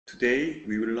Today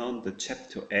we will learn the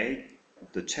chapter 8.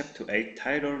 The chapter 8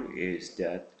 title is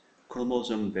that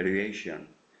chromosome variation.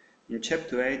 In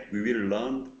chapter 8 we will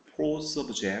learn 4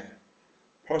 subjects.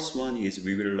 First one is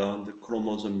we will learn the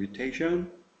chromosome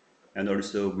mutation, and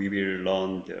also we will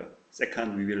learn the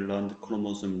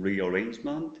chromosome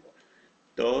rearrangement.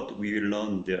 Third, we will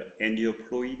learn the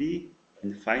aneuploidy,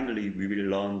 and finally we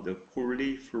will learn the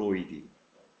polyploidy.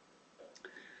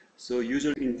 So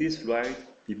usually in this slide,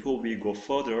 before we go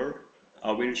further,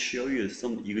 I will show you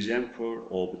some example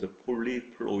of the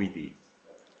polyploidy.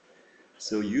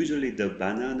 So usually the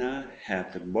banana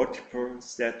have the multiple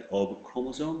set of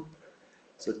chromosomes.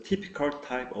 So typical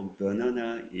type of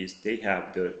banana is they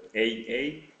have the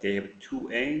AA, they have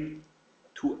 2N,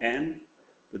 2N,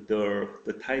 but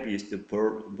the type is the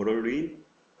berlin.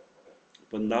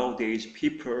 But nowadays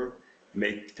people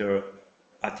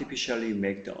artificially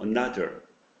make another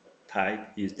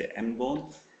type is the M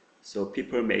bone. So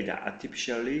people made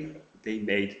artificially, they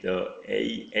made the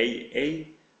AAA,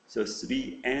 so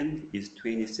 3N is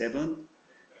 27.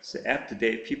 So after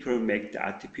that, people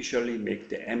artificially make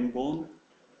the M bone.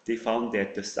 They found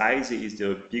that the size is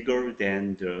bigger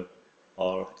than the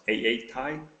AA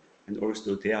type, and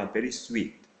also they are very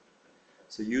sweet.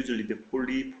 So usually the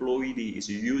polyploidy is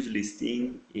usually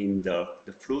seen in the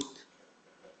fruit.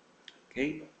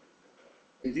 Okay.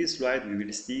 In this slide, we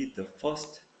will see the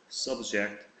first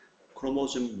subject,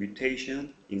 chromosome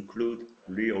mutation, include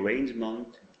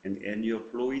rearrangement and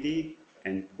aneuploidy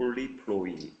and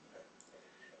polyploidy.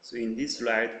 So in this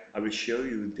slide, I will show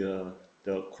you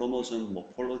the chromosome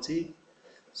morphology.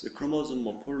 So chromosome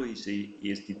morphology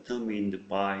is determined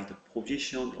by the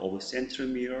position of a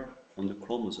centromere on the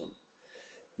chromosome.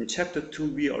 In chapter 2,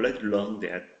 we already learned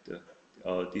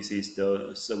that this is the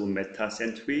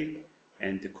submetacentric,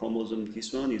 and the chromosome,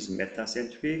 this one is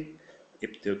metacentric.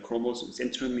 If the chromosome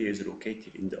centromere is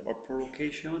located in the upper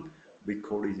location, we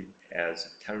call it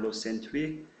as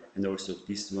telocentric, and also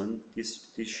this one, this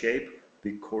shape,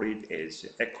 we call it as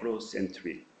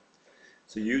echinocentric.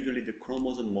 So usually the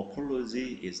chromosome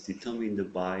morphology is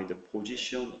determined by the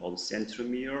position of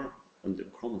centromere on the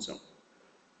chromosome.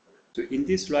 So in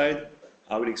this slide,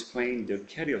 I will explain the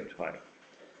karyotype.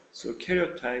 So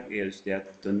karyotype is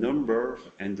that the number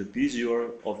and the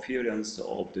visual appearance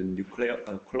of the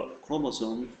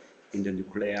chromosome in the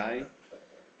nuclei.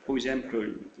 For example,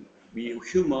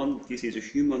 this is a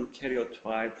human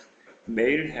karyotype.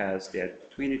 Male has that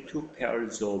 22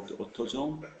 pairs of the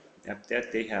autosome. After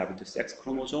that, they have the sex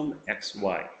chromosome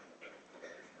XY.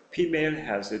 Female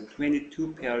has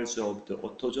 22 pairs of the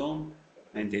autosome,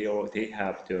 and they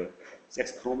have the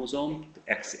sex chromosome, the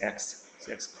XX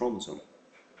sex chromosome.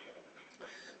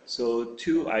 So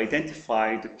to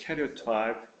identify the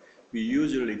karyotype, we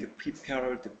usually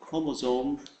prepare the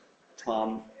chromosome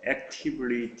from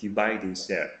actively dividing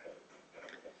cell.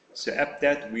 So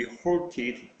after that, we halt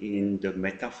it in the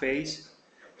metaphase.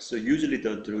 So usually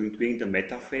during the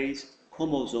metaphase,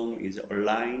 chromosome is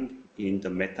aligned in the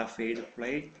metaphase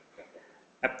plate.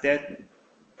 After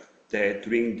that,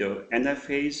 during the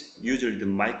anaphase, usually the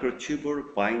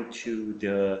microtubule bind to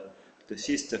the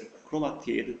sister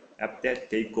chromatid. After that,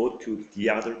 they go to the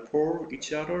other pole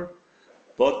each other.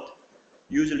 But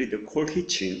usually the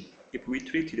cold-hitching, if we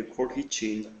treat the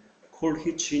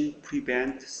cold-hitching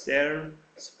prevents cells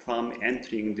from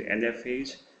entering the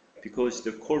anaphase, because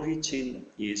the cold-hitching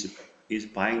is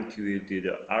bind to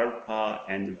the alpha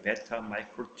and beta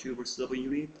microtubule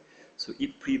subunit. So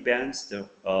it prevents the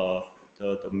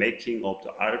making of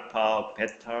the alpha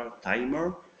beta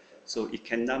dimer. So it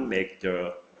cannot make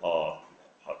the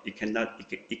it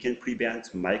can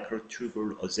prevent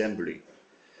microtubule assembly.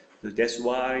 So that's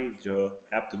why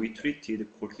after we treated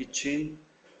cold-hitching,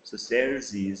 the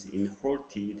cells is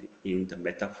inhalted in the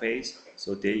metaphase,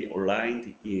 so they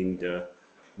aligned in the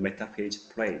metaphase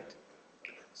plate.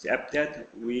 So after that,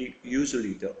 we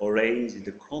usually arrange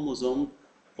the chromosome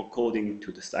according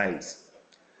to the size.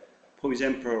 For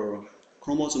example,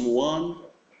 chromosome 1,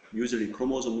 usually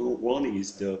chromosome 1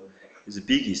 is the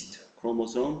biggest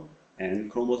chromosome,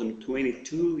 and chromosome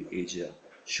 22 is the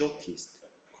shortest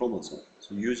chromosome.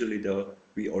 So usually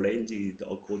we arrange it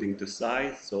according to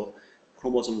size. So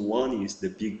chromosome 1 is the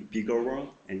bigger one,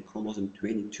 and chromosome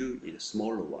 22 is the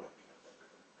smaller one.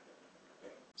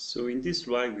 So in this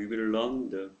slide, we will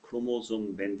learn the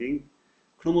chromosome bending.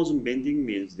 Chromosome bending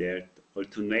means that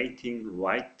alternating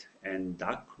light and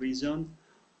dark region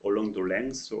along the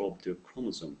length of the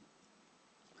chromosome.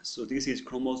 So this is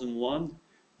chromosome 1.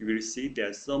 You will see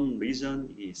that some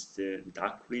region is the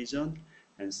dark region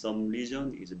and some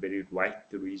region is a very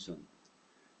light region.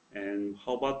 And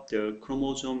how about the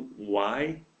chromosome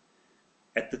Y?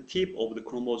 At the tip of the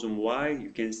chromosome Y, you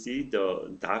can see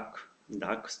the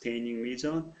dark staining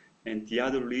region, and the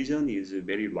other region is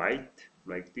very white,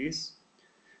 like this.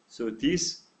 So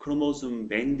this chromosome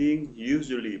bending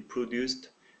usually produced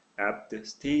after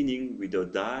staining with a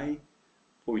dye.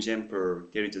 For example,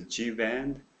 there is a G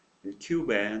band, and Q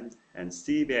band, and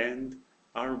C band,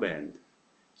 R band.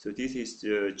 So this is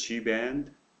the G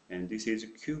band, and this is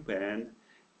Q band,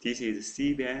 this is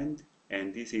C band,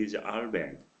 and this is R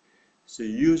band. So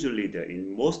usually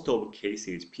in most of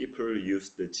cases, people use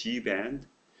the G band.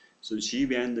 So G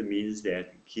band means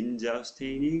that Ginza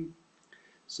staining.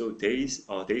 So they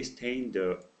stain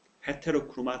the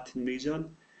heterochromatin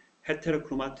region.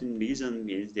 Heterochromatin region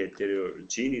means that the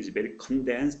gene is very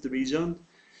condensed region.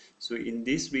 So in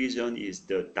this region is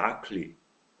the darkly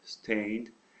stained,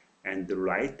 and the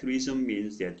right region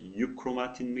means that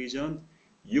euchromatin region.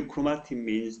 Euchromatin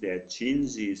means that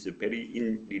genes is very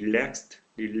in relaxed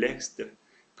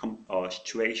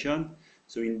situation.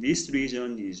 So in this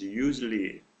region is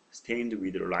usually stained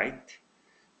with light.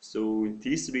 So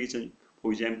this region,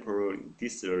 for example,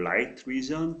 this light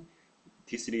region,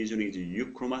 this region is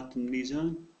euchromatin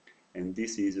region, and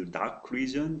this is dark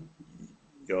region.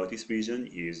 This region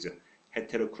is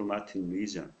heterochromatin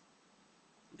region.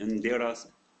 And there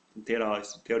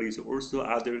is also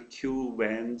other Q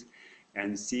band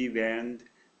and C band,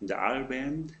 the R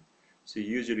band. So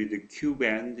usually the Q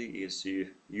band is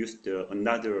used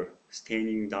another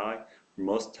staining dye,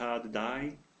 mustard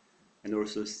dye, and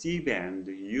also C band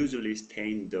usually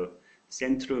stain the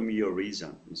centromere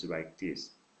region, is like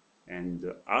this. And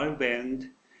the R band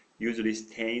usually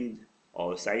stain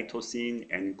cytosine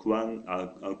and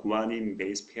guanine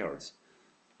base pairs.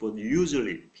 But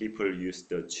usually people use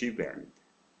the G band.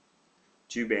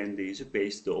 G band is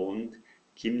based on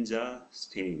Kimja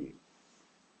staining.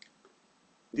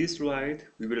 This slide,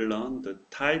 we will learn the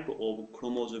type of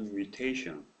chromosome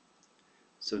mutation.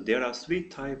 So there are three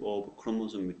types of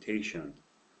chromosome mutation.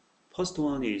 First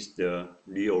one is the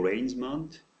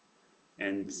rearrangement,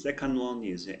 and the second one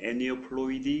is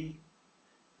aneuploidy,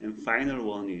 and final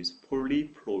one is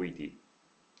polyploidy.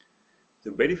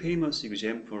 The very famous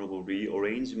example of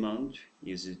rearrangement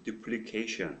is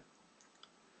duplication.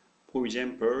 For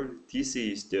example, this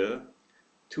is the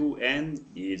 2n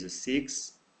is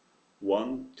 6,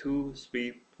 1, 2,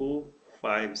 3, 4,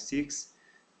 5, 6.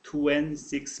 2n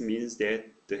 6 means that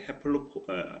the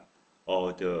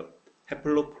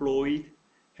haploploid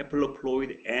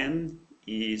n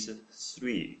is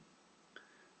 3.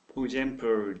 For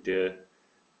example,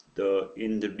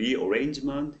 in the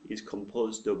rearrangement is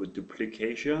composed of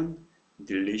duplication,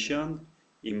 deletion,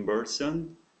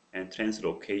 inversion, and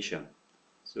translocation.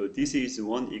 So this is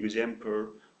one example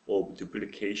of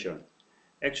duplication.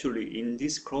 Actually, in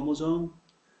this chromosome,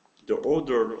 the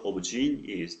order of gene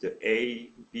is the A,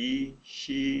 B,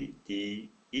 C, D,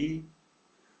 E.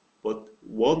 But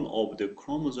one of the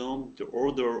chromosome, the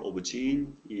order of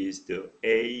gene is the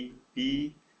A,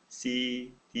 B,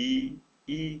 C, D,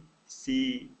 E,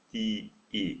 C, D,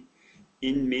 E.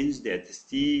 It means that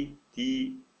C,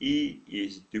 D, E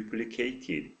is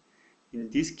duplicated. In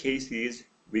this case,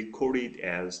 we call it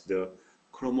as the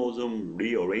chromosome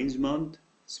rearrangement,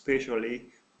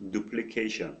 especially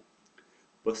duplication.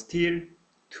 But still,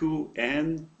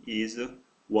 2n is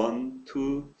 1,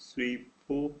 2, 3,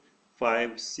 4,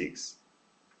 5, 6.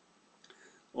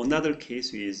 Another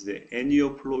case is the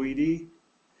aneuploidy.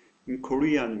 In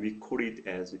Korean, we call it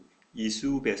as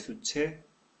이수배수체.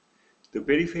 The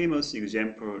very famous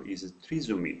example is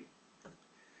trisomy.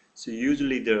 So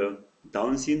usually the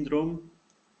Down syndrome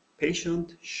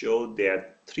patient show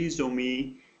that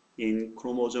trisomy in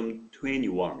chromosome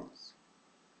 21.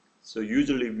 So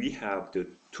usually we have the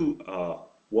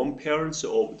one pairs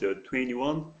of the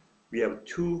 21. We have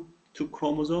two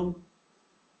chromosomes,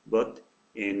 but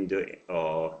in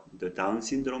the Down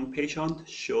syndrome patient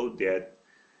show that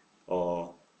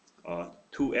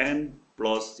 2n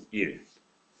plus 1.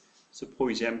 So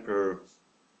for example,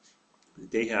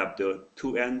 they have the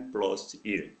 2n plus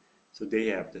 1. So they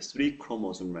have the 3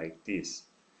 chromosomes like this.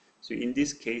 So in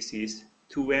this case is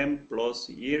 2n plus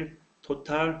 1,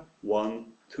 total 1,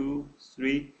 2,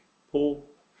 3, 4,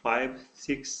 5,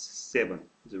 6, 7,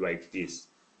 like this.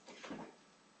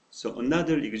 So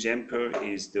another example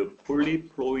is the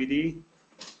polyploidy.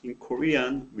 In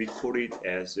Korean, we call it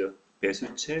as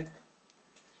배수체.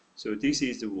 So this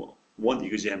is one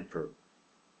example.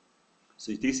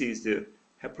 So this is the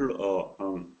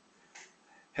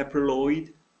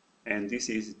haploid, and this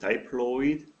is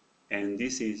diploid, and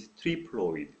this is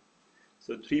triploid.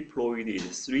 So triploid is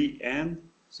 3n.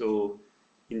 So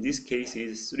In this case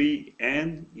is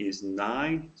 3n is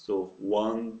 9, so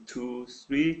 1, 2,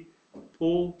 3,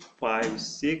 4, 5,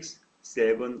 6,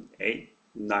 7, 8,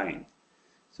 9.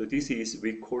 So this is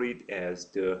recorded as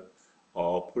the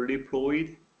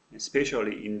polyploid,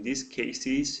 especially in these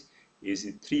cases is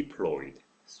triploid,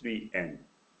 3n.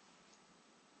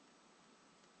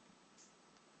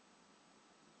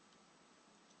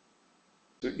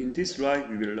 So in this slide,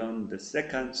 we will learn the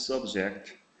second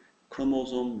subject,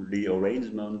 chromosome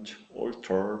rearrangement,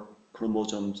 alter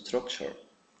chromosome structure.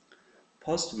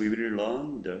 First, we will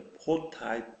learn the fourth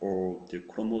type of the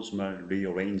chromosomal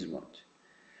rearrangement.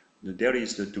 There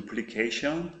is the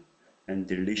duplication and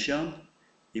deletion,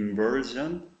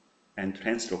 inversion, and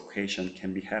translocation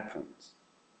can be happened.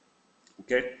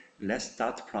 Okay, let's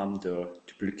start from the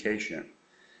duplication.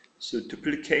 So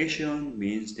duplication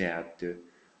means that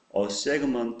a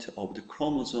segment of the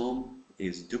chromosome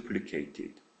is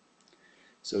duplicated.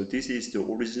 So this is the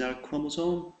original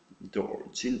chromosome. The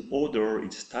gene order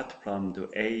is start from the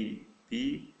A,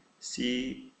 B,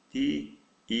 C, D,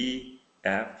 E,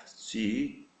 F,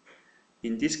 G.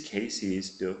 In this case,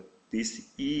 this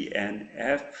E and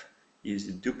F is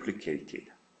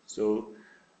duplicated. So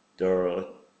the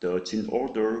gene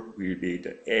order will be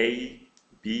the A,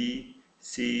 B,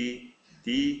 C,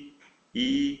 D,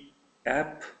 E,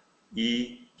 F,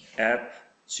 E, F,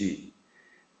 G.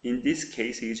 In this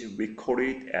case, it's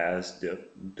recorded as the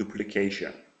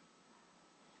duplication.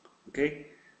 Okay.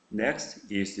 Next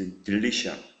is the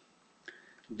deletion.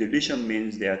 Deletion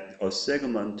means that a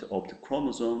segment of the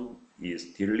chromosome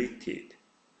is deleted.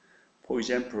 For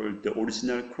example, the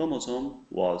original chromosome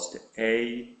was the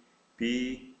A,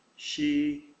 B,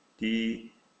 C,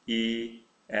 D, E,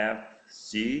 F,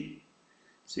 G.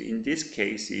 So in this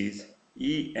case,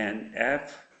 E and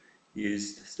F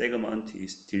segment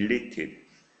is deleted,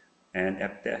 and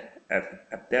after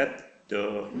that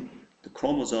the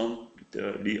chromosome,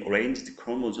 the rearranged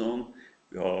chromosome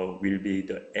will be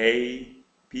the A,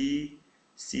 B,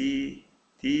 C,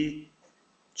 D,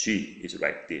 G is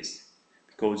like this,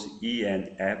 because E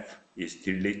and F is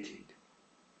deleted.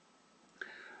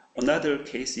 Another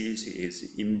case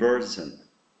is inversion.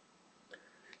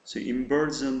 So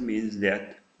inversion means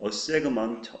that a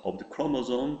segment of the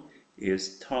chromosome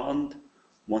is turned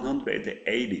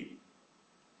 180.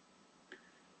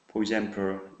 For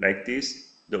example, like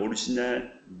this, the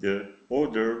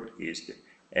order is the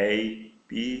A,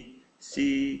 B,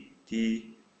 C,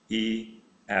 D, E,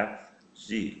 F,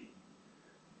 G.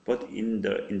 But in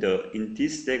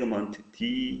this segment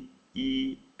D,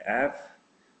 E, F,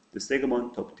 the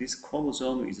segment of this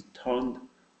chromosome is turned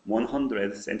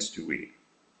 180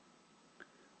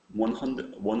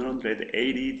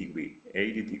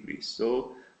 degrees.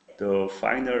 So the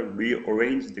final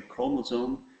rearranged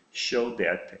chromosome show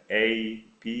that A,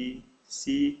 B,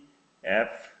 C,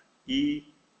 F, E,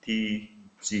 D,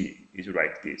 G is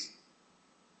like this.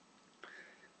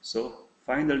 So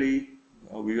finally,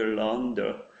 we will learn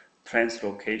the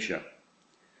translocation.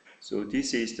 So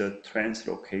this is the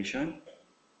translocation.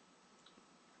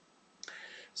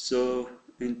 So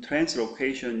in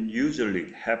translocation,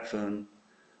 usually happen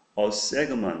a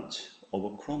segment of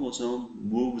a chromosome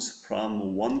moves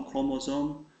from one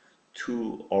chromosome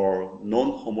to a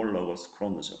non-homologous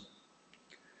chromosome.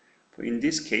 In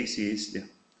this case, is the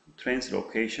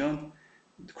translocation.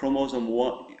 Chromosome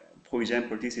 1, for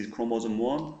example, this is chromosome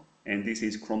 1 and this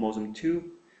is chromosome 2.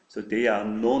 So they are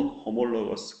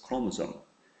non-homologous chromosome.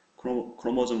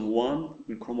 Chromosome 1,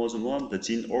 in chromosome 1, the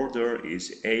gene order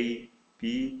is A,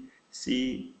 B,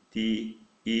 C, D,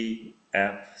 E,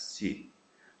 F, C.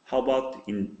 How about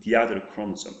in the other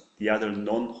chromosome, the other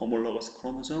non-homologous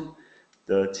chromosome?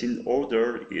 The gene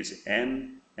order is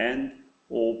M, N,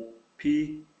 O,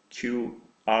 P, Q,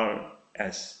 R,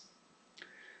 S.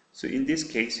 So in this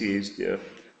case,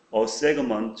 a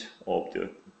segment of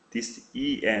this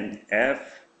E and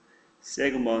F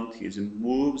segment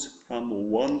moves from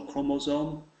one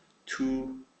chromosome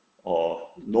to a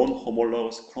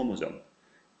non-homologous chromosome.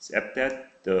 So after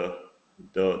that,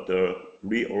 the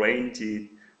rearranged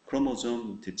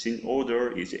chromosome, the gene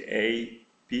order is A,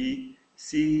 B,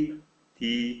 C,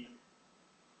 D,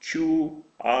 Q,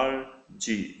 R,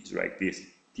 G is like this.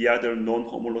 The other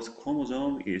non-homologous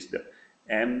chromosome is the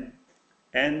M,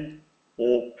 N,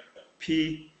 O,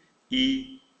 P,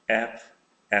 E, F,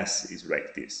 S is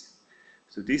like this.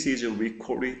 So this is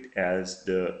recorded as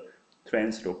the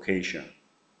translocation.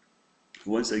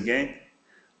 Once again,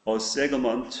 a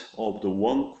segment of the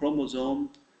one chromosome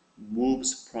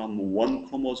moves from one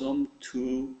chromosome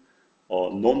to a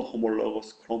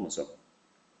non-homologous chromosome.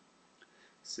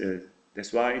 So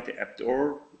that's why, after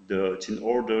all, the gene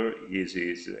order is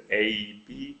A,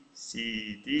 B,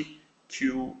 C, D,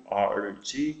 Q, R,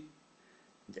 G,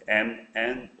 M,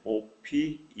 N, O,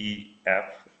 P, E,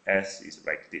 F, S is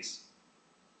like this.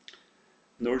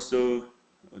 And also,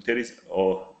 there is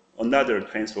another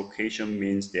translocation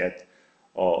means that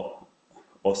uh,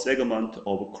 a segment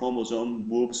of chromosome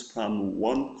moves from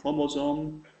one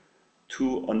chromosome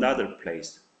to another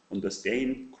place on the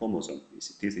same chromosome.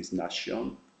 This is not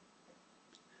shown.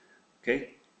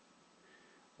 Okay.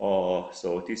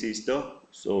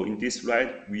 So in this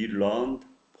slide we learned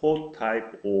four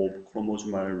types of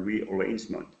chromosomal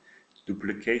rearrangement: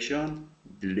 duplication,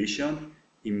 deletion,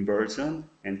 inversion,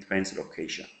 and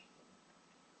translocation.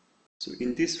 So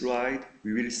in this slide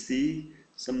we will see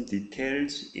some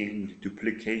details in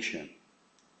duplication.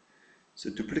 So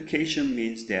duplication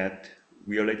means that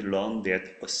we already learned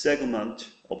that a segment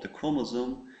of the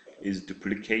chromosome is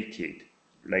duplicated,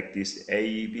 like this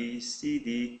A, B, C,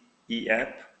 D, E,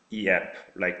 F, E, F,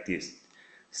 like this.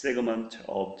 Segment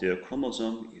of the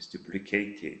chromosome is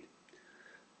duplicated.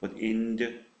 But in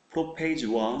the prophase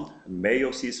 1,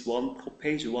 meiosis 1,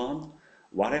 prophase 1,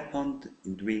 what happened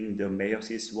during the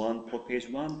meiosis 1, prophase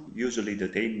 1? Usually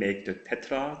they make the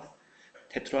tetrad.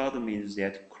 Tetrad means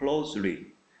that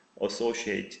closely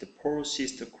associated four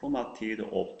sister chromatid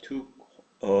of two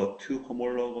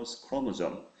homologous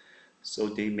chromosomes. So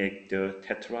they make the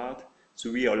tetrad.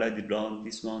 So we already learned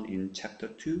this one in chapter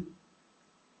 2.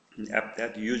 And after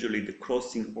that, usually the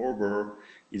crossing over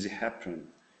is happen.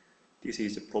 This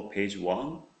is the prophase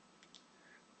 1.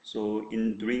 So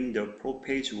during the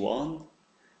prophase 1,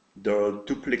 the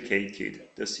duplicated,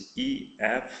 this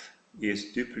EF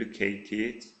is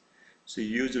duplicated. So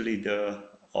usually the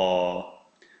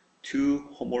two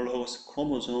homologous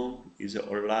chromosomes is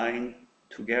aligned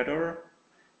together.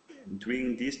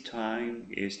 During this time,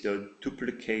 is the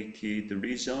duplicated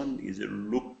region is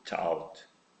looped out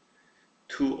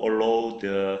to allow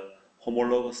the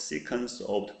homologous sequence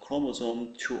of the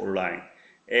chromosome to align.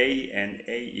 A and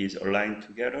A is aligned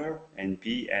together, and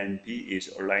B is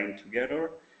aligned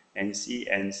together, and C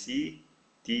and C,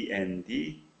 D and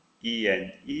D, E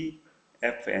and E,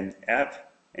 F and F,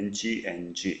 and G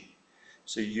and G.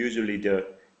 So usually the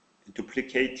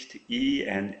duplicated E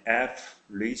and F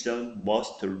region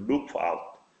must loop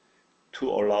out to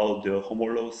allow the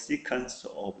homologous sequence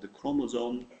of the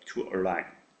chromosome to align.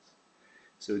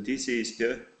 So this is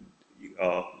the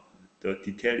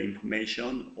detailed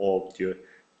information of the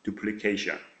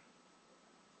duplication.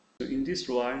 So in this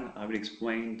slide, I will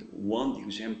explain one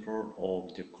example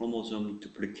of the chromosome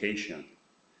duplication.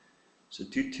 So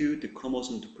due to the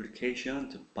chromosome duplication,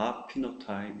 the bar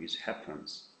phenotype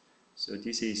happens. So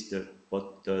this is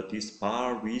this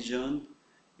bar region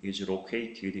is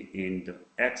located in the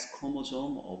X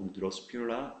chromosome of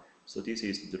Drosophila. So this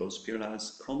is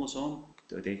Drosophila's chromosome.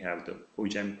 They have for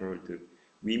example, the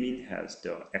women has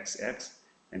the XX,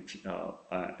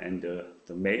 and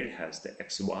the male has the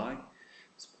XY.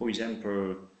 So for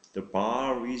example, the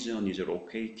bar region is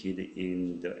located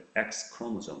in the X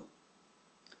chromosome.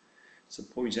 So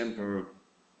for example,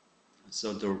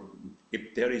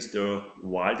 if there is the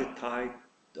wild type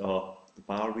the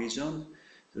bar region,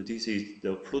 so this is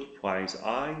the fructose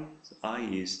I.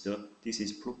 So this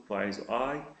is fructose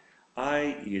I.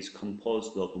 I is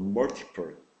composed of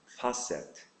multiple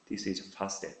facets. This is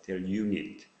facet, their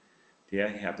unit. They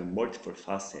have the multiple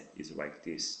facet is like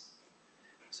this.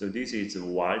 So this is a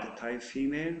wild type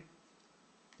female.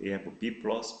 They have a B+,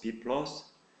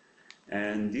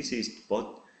 and this is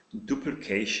but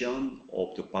duplication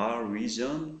of the bar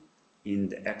region in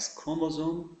the X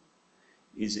chromosome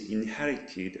is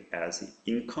inherited as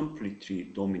incompletely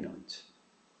dominant.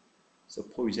 So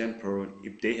for example,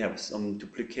 if they have some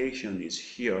duplication is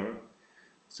here,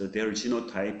 so their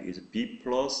genotype is B+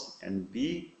 and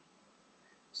B,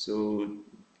 so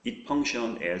it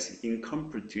functions as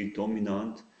incompletely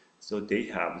dominant, so they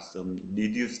have some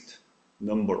reduced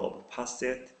number of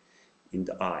facets in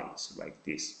the eyes like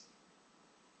this.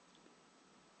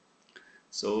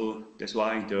 So that's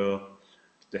why the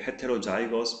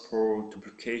heterozygous for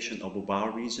duplication of a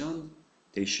bar region,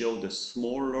 they show the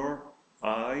smaller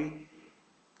eye,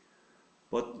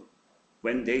 but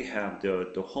when they have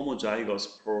the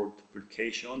homozygous for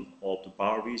duplication of the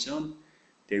bar region,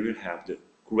 they will have the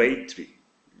greatly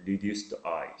reduced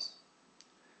eyes.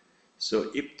 So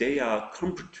if they are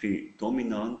completely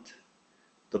dominant,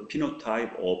 the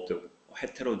phenotype of the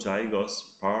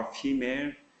heterozygous bar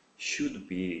female should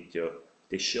be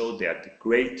they show that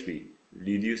greatly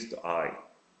reduced eye.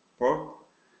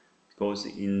 Because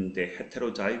in the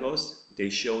heterozygous, they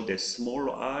show the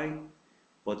small eye,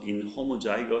 but in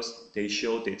homozygous, they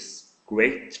show this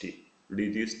greatly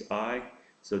reduced I.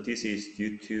 So this is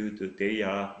due to they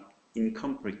are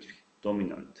incomplete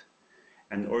dominant.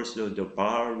 And also the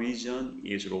bar region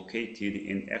is located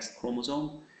in X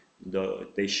chromosome.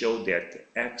 They show that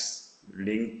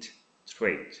X-linked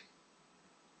trait.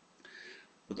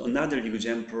 But another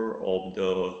example of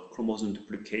the chromosome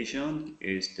duplication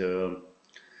is the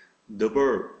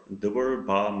double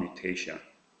bar mutation.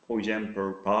 For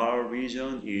example, bar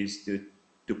region is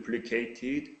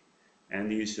duplicated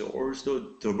and is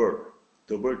also double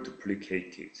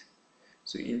duplicated.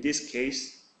 So in this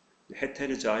case, the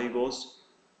heterozygous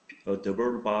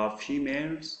double bar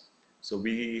females, so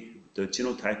the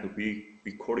genotype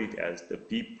we call it as the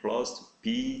B plus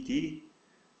Ph.D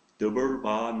double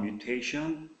bar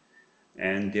mutation,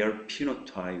 and their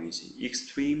phenotype is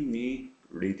extremely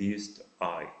reduced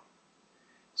I.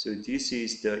 So this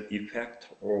is the effect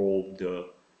of the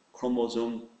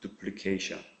chromosome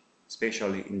duplication,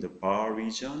 especially in the bar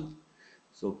region.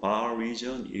 So bar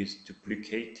region is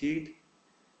duplicated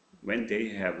when they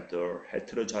have the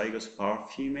heterozygous bar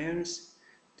females.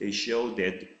 They show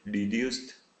that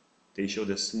reduced, they show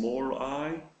the small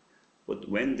I, but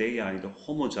when they are the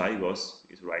homozygous,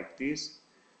 it's like this.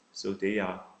 So they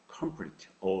are complete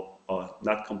or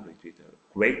not complete with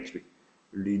greatly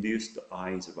reduced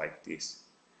eyes like this.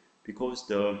 Because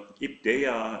if they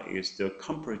are is the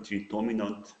completely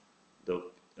dominant, the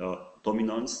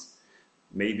dominance,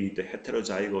 maybe the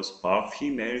heterozygous bar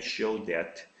female show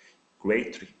that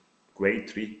greatly,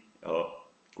 greatly,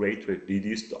 greatly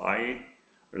reduced eye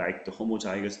like the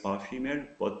homozygous bar female,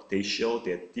 but they show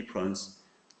that difference.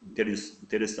 There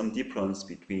is some difference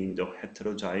between the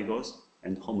heterozygous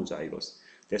and homozygous.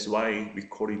 That's why we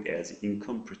call it as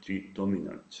incompletely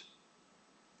dominant.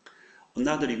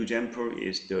 Another example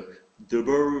is the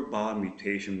double bar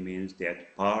mutation, means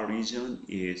that bar region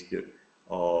is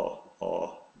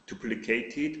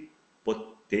duplicated,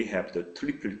 but they have the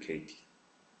triplicated.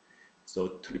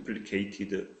 So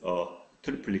triplicated.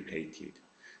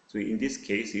 So in this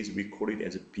cases, we call it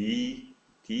as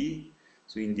BD.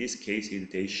 So in this case,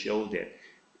 they show that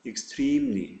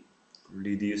extremely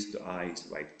reduced eyes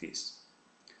like this.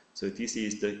 So this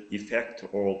is the effect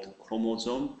of the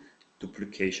chromosome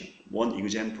duplication. One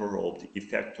example of the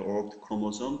effect of the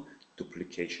chromosome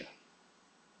duplication.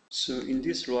 So in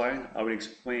this slide, I will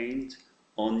explain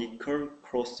unequal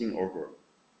crossing over.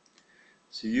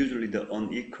 So usually the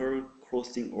unequal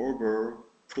crossing over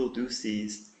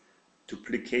produces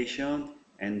duplication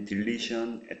and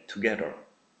deletion together.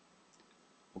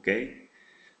 Okay?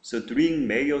 So during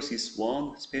meiosis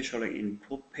 1, especially in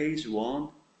prophase 1,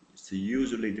 so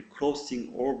usually the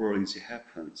crossing over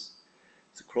happens.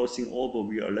 The crossing over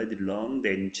we already learned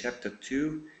that in chapter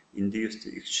 2 induced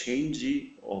exchange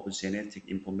of genetic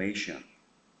information.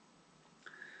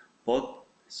 But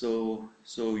so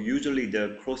usually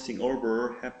the crossing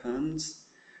over happens.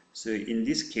 So in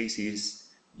this cases,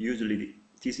 usually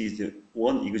this is the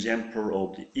one example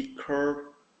of the equal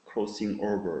crossing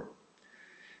over.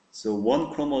 So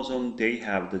one chromosome, they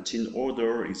have the gene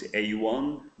order is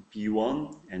A1,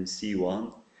 B1, and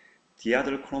C1. The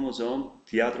other chromosome,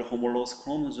 the other homologous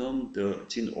chromosome, the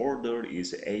gene order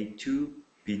is A2,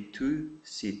 B2,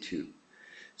 C2.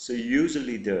 So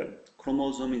usually the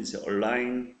chromosome is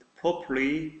aligned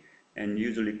properly, and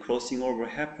usually crossing over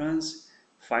happens.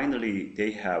 Finally,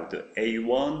 they have the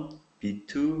A1,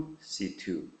 B2,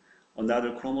 C2.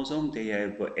 Another chromosome, they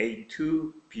have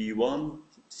A2, B1,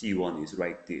 C1 is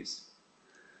like this.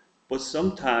 But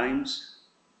sometimes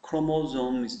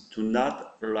chromosomes do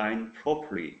not align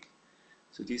properly.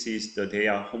 So this is they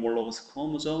are homologous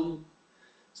chromosome.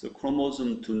 So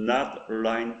chromosomes do not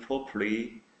align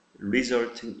properly,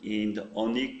 resulting in the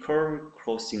unequal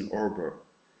crossing over.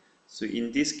 So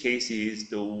in this case,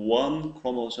 the one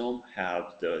chromosome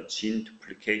have the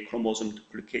chromosome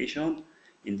duplication.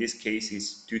 In this case,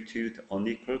 is due to the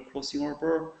unequal crossing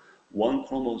over. One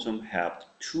chromosome have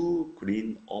two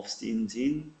green opsin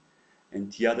gene,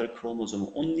 and the other chromosome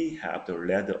only have the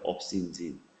red opsin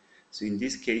gene. So in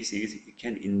these cases, it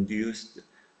can induce the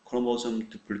chromosome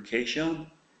duplication.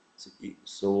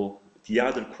 So the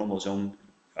other chromosome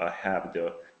have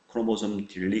the chromosome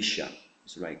deletion.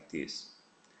 It's like this.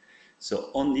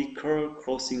 So unequal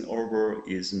crossing over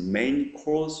is main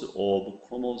cause of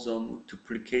chromosome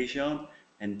duplication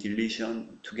and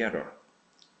deletion together.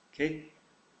 Okay.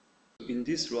 In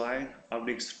this slide, I will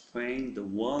explain the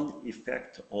one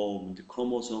effect of the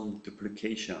chromosome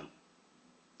duplication.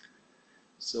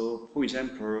 So, for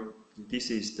example, this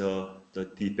is the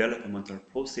developmental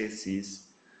processes.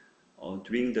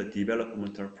 During the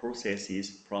developmental processes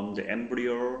from the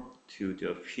embryo to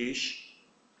the fish,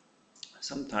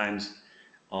 sometimes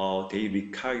they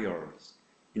require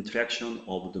interaction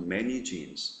of the many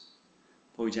genes.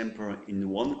 For example, in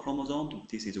one chromosome,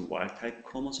 this is a wild-type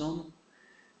chromosome.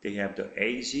 They have the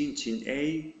A gene, gene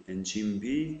A, and gene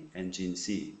B, and gene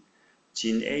C.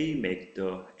 Gene A make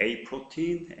the A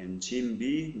protein, and gene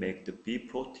B make the B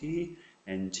protein,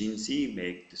 and gene C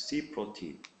make the C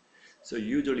protein. So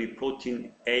usually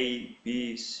protein A,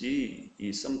 B, C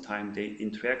is sometimes they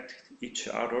interact each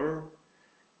other.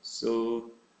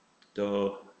 So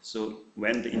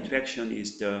when the interaction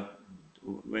is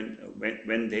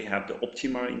when they have the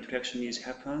optimal interaction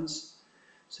happens,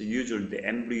 so usually the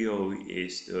embryo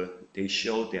they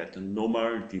show that the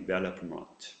normal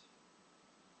development.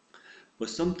 But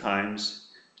sometimes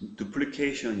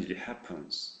duplication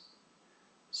happens.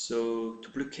 So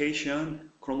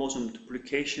chromosome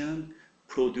duplication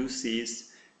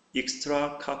produces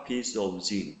extra copies of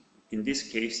gene. In these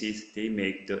cases, they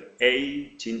make the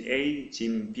A,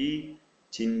 gene B,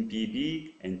 gene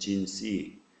BB, and gene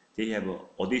C. They have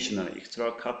additional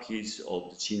extra copies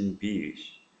of gene B.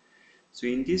 So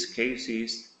in these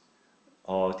cases,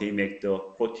 they make the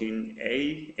protein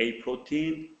A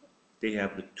protein. They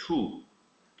have two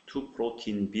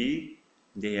protein B.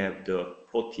 They have the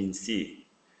protein C.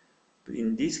 But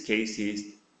in these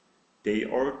cases, they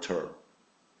alter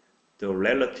the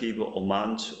relative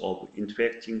amount of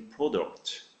interacting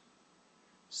product.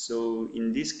 So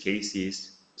in these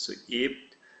cases, so if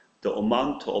the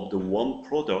amount of the one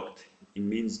product, it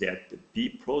means that the B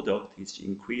product is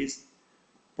increased,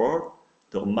 but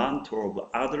the amount of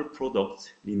other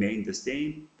products remain the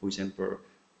same. For example,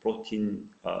 protein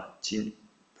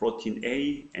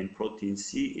A and protein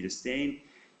C is the same.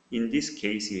 In these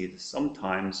cases,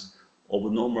 sometimes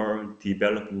abnormal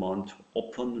development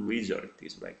often result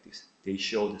is like this. They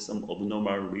showed some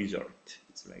abnormal result.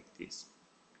 It's like this.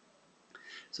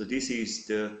 So this is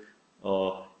the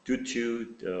due to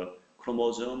the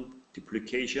chromosome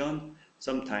duplication.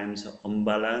 Sometimes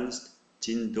unbalanced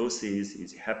gene doses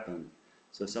is happen.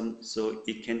 So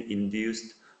it can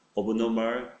induce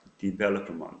abnormal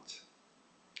development.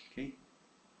 Okay.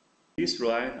 In this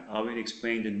slide, I will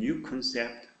explain the new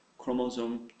concept,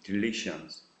 chromosome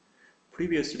deletions.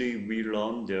 Previously, we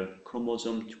learned the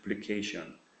chromosome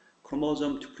duplication.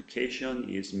 Chromosome duplication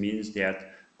means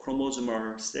that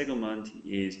chromosomal segment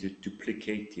is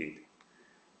duplicated.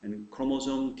 And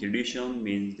chromosome deletion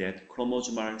means that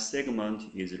chromosomal segment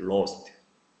is lost.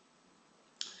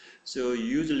 So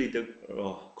usually the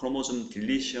chromosome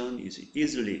deletion is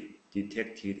easily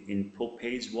detected in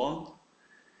prophase 1.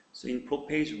 So in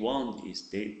prophase 1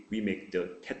 we make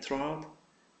the tetrad.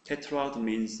 Tetrad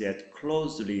means that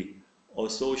closely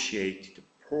associated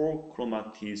 4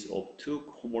 chromatids of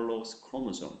 2 homologous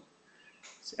chromosomes.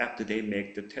 So after they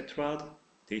make the tetrad,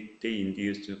 they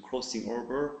induce the crossing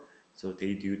over. So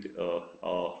they did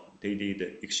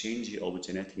the exchange of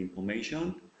genetic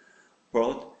information.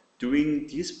 But during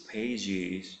these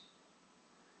pages,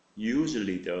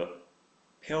 usually the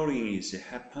pairing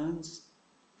happens.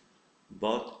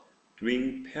 But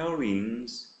during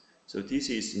pairings, so this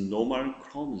is normal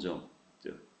chromosome.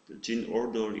 The gene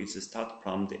order is start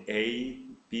from the A,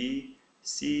 B,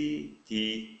 C,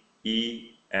 D,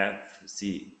 E, F,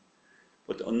 C.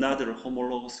 But another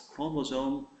homologous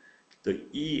chromosome, the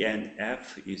E and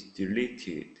F is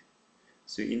deleted.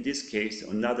 So in this case,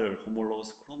 another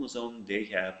homologous chromosome, they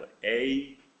have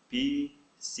A, B,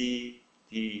 C,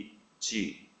 D,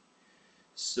 G.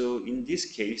 So in these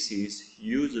cases,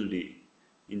 usually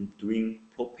in doing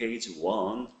prophase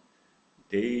 1,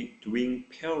 they doing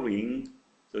pairing,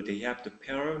 so they have to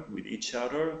pair with each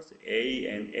other. So A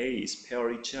and A is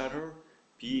pair each other,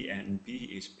 B and B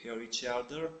is pair each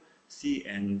other, C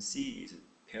and C is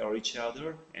pair each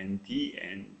other, and D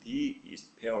and D is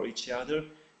pair each other,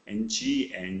 and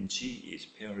G is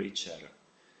pair each other.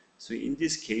 So in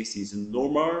this case, is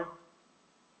normal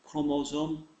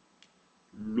chromosome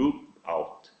loop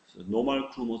out. So normal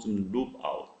chromosome loop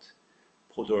out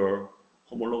for the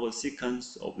homologous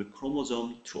sequence of the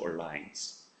chromosome to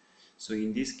aligns. So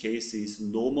in this case, is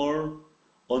normal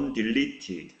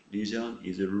undeleted region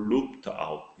is looped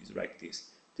out. Is like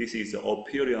this. This is the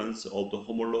appearance of the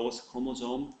homologous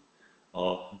chromosome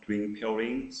during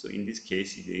pairing. So in this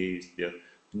case, it is the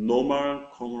normal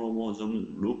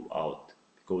chromosome loop out,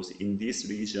 because in this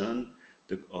region,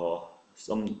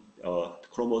 some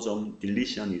chromosome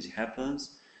deletion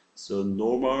happens. So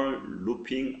normal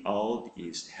looping out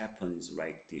happens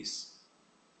like this.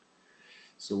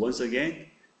 So once again,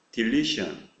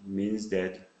 deletion means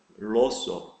that loss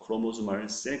of chromosomal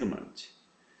segment.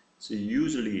 So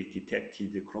usually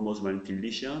detected chromosomal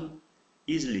deletion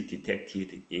easily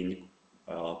detected in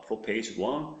prophase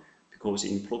 1, because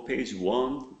in prophase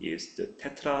 1 is the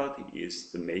tetrad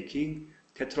is the making.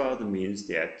 Tetrad means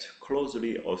that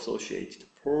closely associated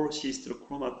 4 sister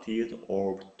chromatids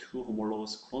of 2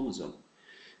 homologous chromosomes.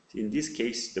 In this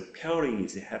case, the pairing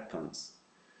happens.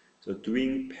 So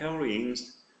during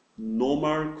pairings,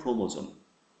 normal chromosome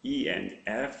E and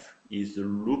F is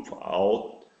looped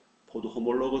out for the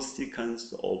homologous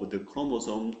sequence of the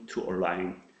chromosome to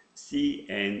align. C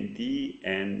and D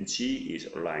and G is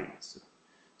aligned.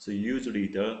 So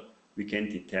usually we can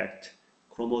detect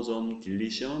chromosome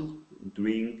deletion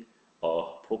during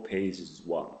prophase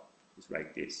 1. It's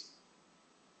like this.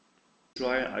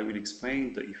 I will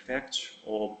explain the effects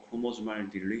of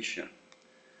chromosomal deletion.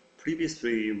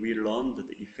 Previously, we learned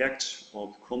the effects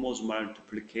of chromosomal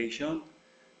duplication.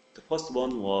 The first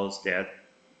one was that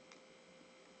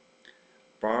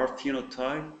bar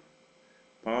phenotype,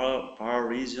 bar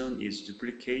region is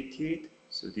duplicated.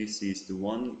 So this is the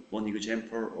one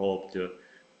example of the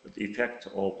effect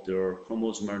of the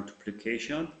chromosomal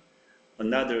duplication.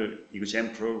 Another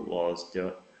example was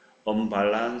the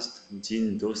unbalanced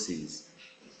gene doses.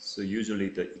 So usually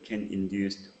it can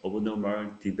induce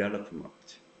abnormal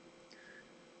development.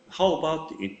 How about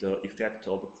the effect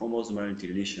of chromosomal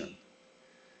deletion?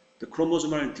 The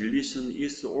chromosomal deletion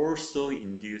is also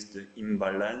induced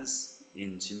imbalance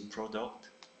in gene product,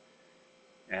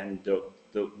 and the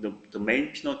main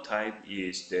phenotype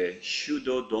is the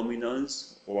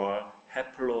pseudodominance or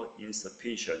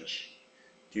haploinsufficiency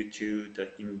due to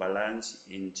the imbalance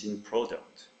in gene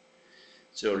product.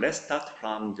 So let's start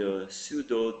from the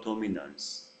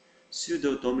pseudodominance.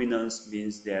 Pseudodominance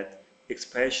means that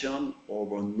expression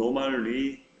of a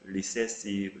normally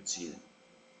recessive gene.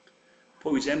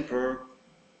 For example,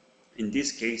 in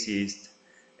this case,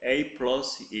 A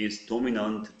plus is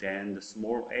dominant than the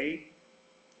small a.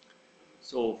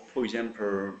 So, for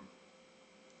example,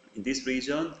 in this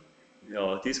region,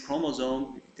 this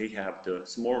chromosome, they have the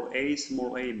small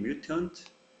a mutant.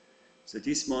 So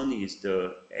this one is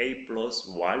the A plus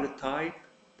wild type,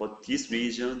 but this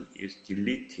region is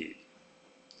deleted.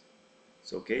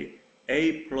 So, okay,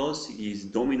 A plus is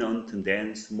dominant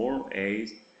than small a.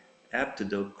 After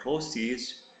the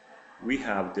crosses, we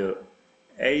have the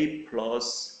A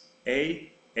plus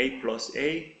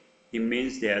A. It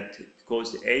means that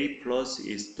because A plus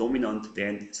is dominant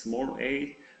than small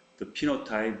a, the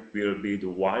phenotype will be the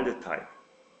wild type.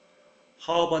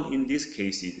 How about in this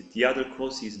case, the other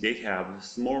crosses, they have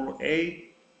small a,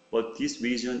 but this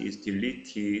region is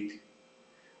deleted.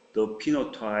 The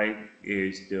phenotype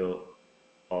is the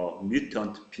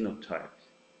mutant phenotype.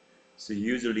 So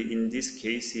usually in these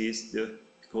cases,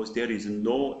 because there is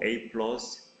no A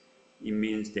plus, it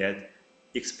means that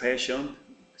expression,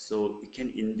 so it can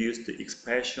induce the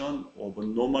expression of a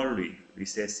normally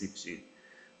recessive gene.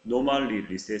 Normally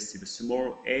recessive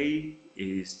small a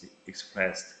is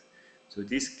expressed. So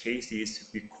this case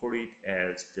we call it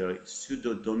as the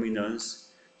pseudodominance.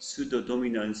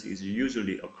 Pseudodominance is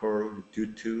usually occur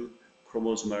due to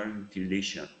chromosomal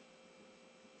deletion.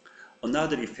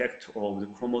 Another effect of the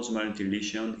chromosomal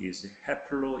deletion is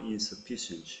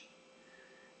haploinsufficiency.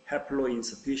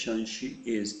 Haploinsufficiency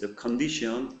is the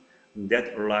condition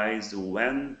that arises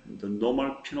when the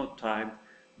normal phenotype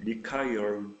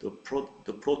requires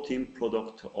the protein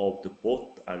product of the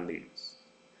both alleles.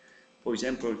 For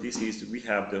example, we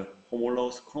have the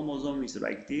homologous chromosome is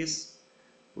like this.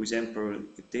 For example,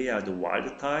 if they are the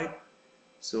wild type,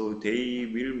 so they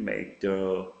will make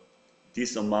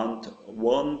this amount,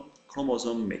 one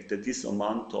chromosome make this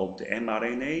amount of the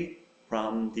mRNA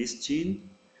from this gene,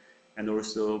 and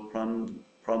also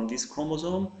from this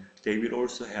chromosome, they will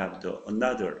also have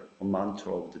another amount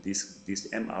of this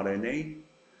mRNA.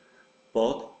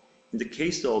 But in the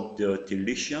case of the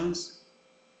deletions,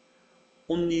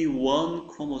 only one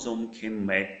chromosome can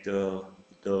make the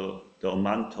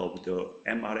amount of the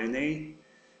mRNA.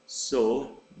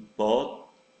 So, but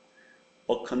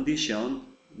a condition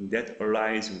that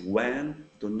arises when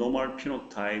the normal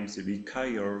phenotypes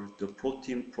require the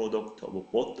protein product of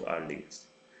both alleles.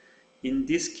 In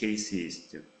these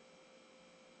cases,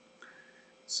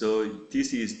 so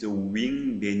this is the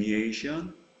wing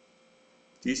lineation.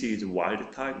 This is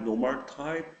wild type, normal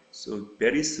type. So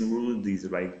very smooth is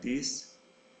like this.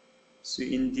 So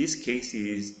in this case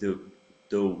the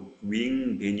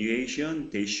wing lineation,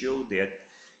 they show that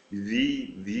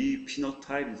V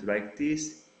phenotype is like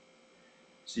this.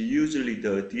 So usually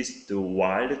the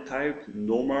wild type,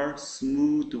 normal,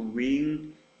 smooth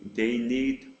wing, they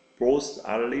need both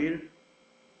allele.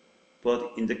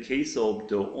 But in the case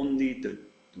of only the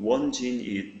one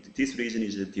gene, this region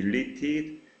is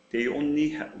deleted. We only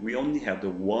have the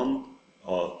one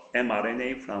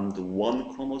mRNA from the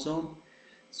one chromosome.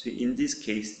 So in this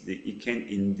case, it can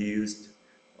induce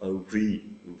a V.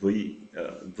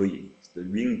 The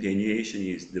wing variation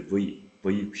is the V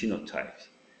phenotype.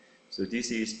 So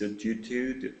this is due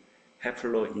to the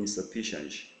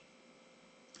haploinsufficiency.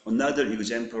 Another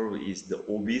example is the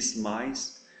obese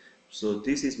mice. So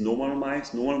this is normal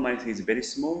mice. Normal mice is very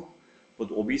small,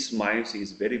 but obese mice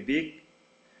is very big.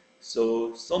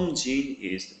 So some gene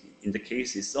is, in the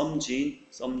case is some gene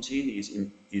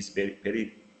is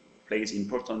very plays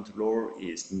important role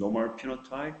is normal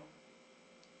phenotype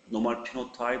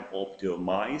of the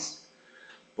mice.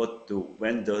 But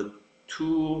when the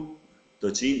gene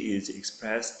is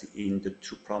expressed in the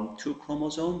from two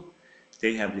chromosome,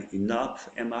 they have enough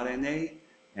mRNA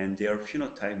and their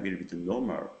phenotype will be the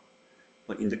normal.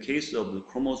 But in the case of the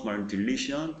chromosomal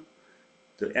deletion,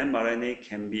 the mRNA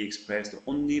can be expressed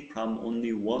only from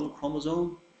only one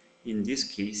chromosome. In these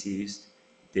cases,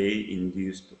 they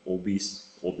induce obese,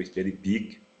 very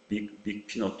big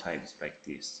phenotypes like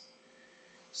this.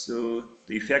 So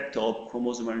the effect of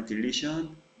chromosomal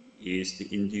deletion is the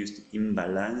induced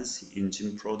imbalance in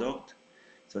gene product.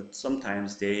 So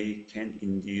sometimes they can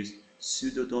induce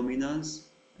pseudodominance,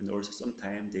 and also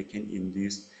sometimes they can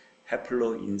induce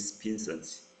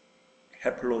haploinsufficiency.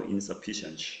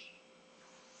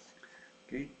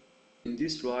 Okay. In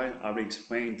this slide, I will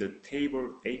explain the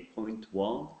table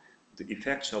 8.1, the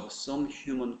effects of some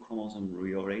human chromosome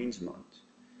rearrangement.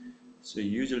 So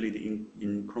usually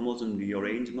in chromosome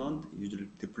rearrangement, usually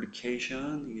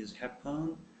duplication is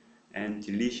happen, and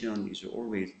deletion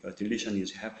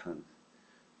is happen.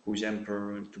 For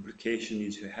example, duplication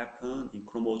is happen in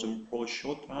chromosome 4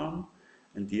 short arm,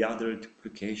 and the other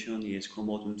duplication is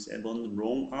chromosome 7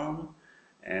 long arm,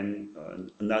 and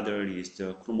another is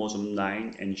the chromosome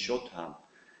 9 and short arm.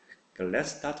 Okay,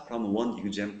 let's start from one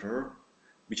example,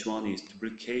 which one is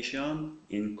duplication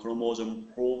in chromosome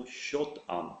 4 short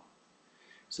arm.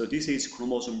 So this is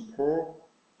chromosome 4,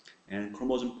 and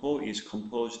chromosome 4 is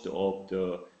composed of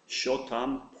the short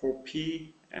arm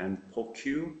 4p and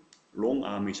 4q, long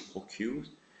arm is 4q.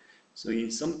 So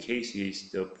in some cases,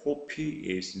 the 4p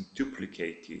is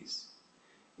duplicated.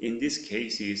 In these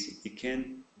cases,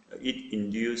 it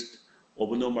induced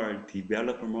abnormal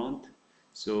development.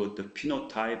 So the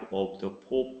phenotype of the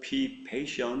 4p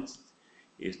patients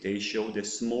is they show the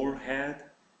small head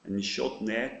and short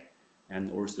neck,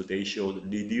 and also they showed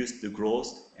reduced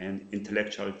growth and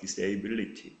intellectual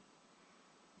disability.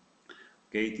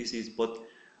 Okay, this is, but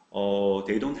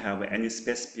they don't have any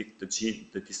specific the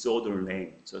disorder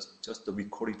name. Just we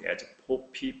call it as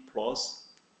 4p plus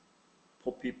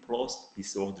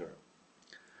disorder.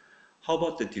 How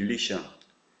about the deletion?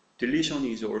 Deletion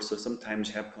is also sometimes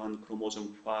happen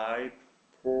chromosome 5,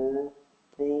 4,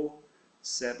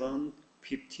 7,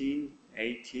 15,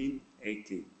 18,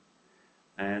 18.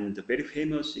 And the very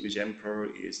famous example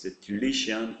is the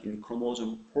deletion in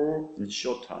chromosome 4 in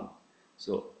short arm.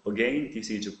 So again, this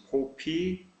is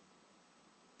 4p,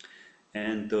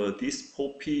 and this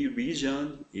 4p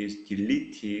region is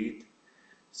deleted,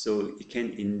 so it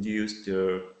can induce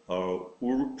the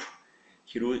ULP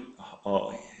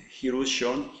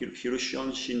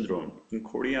Hiroshon syndrome. In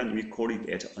Korean, we call it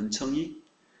as Uncheongi.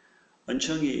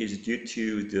 Uncheongi is due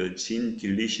to the gene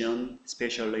deletion,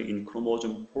 especially in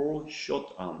chromosome 4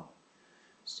 short arm.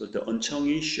 So the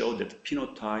Uncheongi show that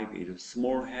phenotype is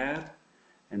small head,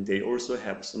 and they also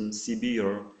have some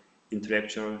severe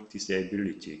intellectual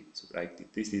disability. So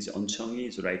like this is Uncheongi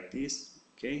is like this.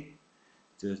 Okay,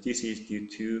 so this is due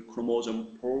to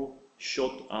chromosome 4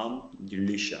 short arm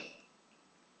deletion.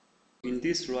 In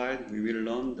this slide, we will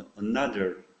learn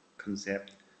another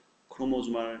concept,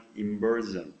 chromosomal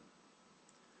inversion.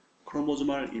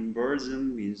 Chromosomal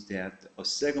inversion means that a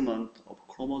segment of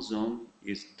chromosome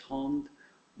is turned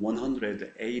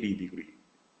 180 degrees.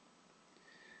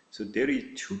 So there is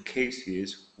two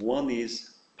cases. One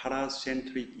is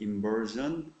paracentric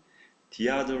inversion, the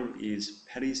other is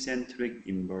pericentric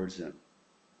inversion.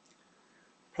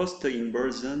 First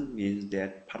inversion means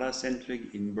that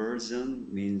paracentric inversion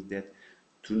means that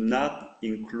do not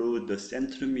include the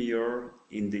centromere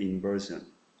in the inversion.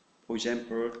 For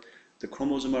example, the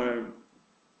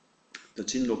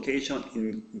gene location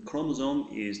in chromosome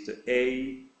is the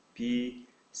A, B,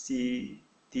 C,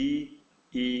 D,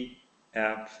 E,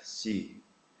 F, C.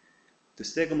 The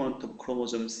segment of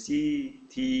chromosome C,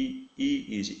 D, E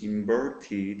is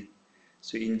inverted.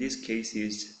 So in these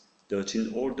cases, the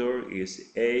gene order is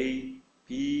A,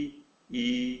 B,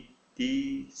 E,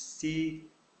 D, C,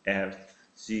 F,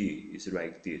 G is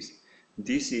like this.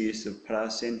 This is a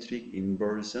paracentric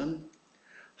inversion.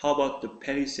 How about the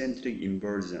pericentric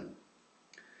inversion?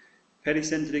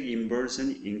 Pericentric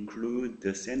inversion include the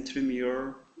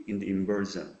centromere in the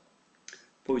inversion.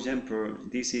 For example,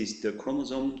 this is the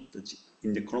chromosome.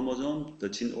 In the chromosome, the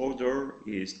gene order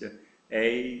is the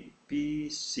A, B,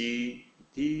 C,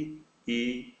 D,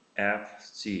 E,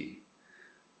 F, G.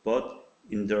 But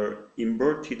in the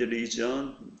inverted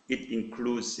region, it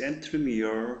includes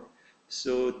centromere,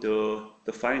 so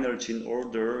the final gene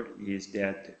order is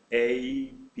that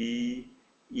A, B,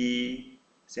 E,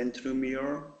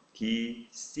 centromere, D,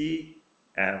 C,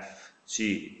 F,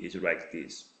 G is like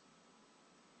this.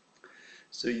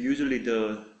 So usually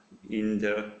in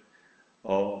the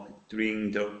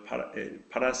during the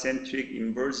paracentric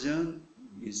inversion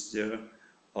is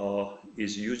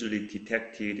usually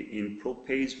detected in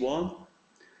prophase 1.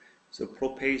 So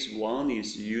prophase 1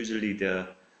 is usually the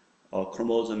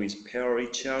chromosome is pair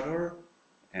each other,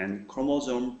 and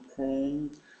chromosome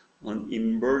form an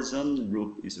inversion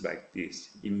loop is like this.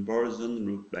 Inversion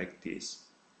loop like this.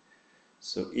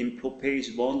 So in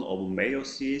prophase 1 of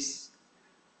meiosis,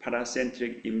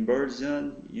 paracentric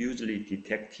inversion usually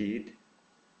detected,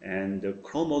 and the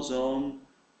chromosome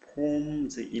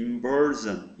forms the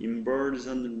inversion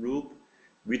loop,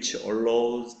 which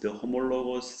allows the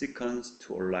homologous sequence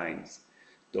to align.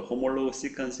 The homologous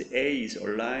sequence A is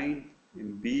aligned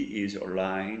and B is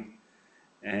aligned,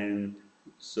 and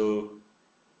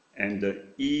the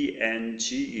E and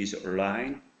G is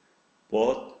aligned,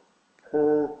 but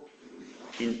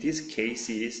in these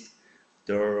cases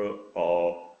the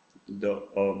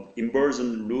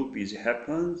inversion loop is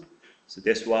happens. So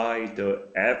that's why the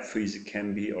F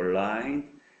can be aligned,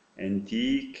 and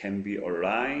D can be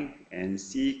aligned, and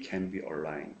C can be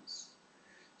aligned.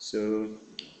 So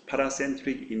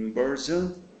paracentric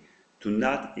inversion do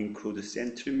not include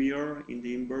centromere in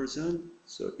the inversion,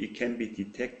 so it can be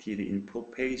detected in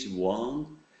prophase 1.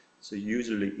 So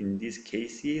usually in these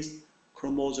cases,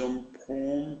 chromosome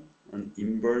form an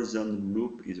inversion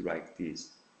loop is like this,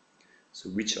 so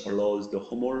which allows the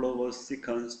homologous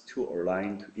sequence to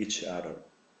align to each other.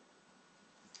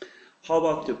 How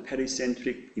about the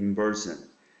pericentric inversion?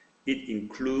 It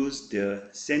includes the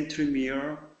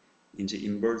centromere in the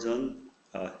inversion.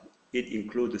 It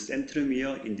includes the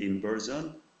centromere in the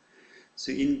inversion.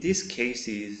 So in these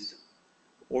cases,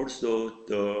 also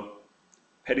the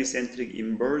pericentric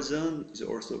inversion is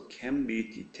also can be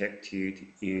detected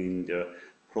in the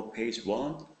prophase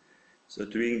 1. So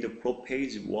during the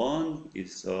prophase 1,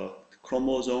 it's a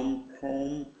chromosome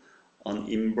form an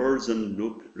inversion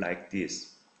loop like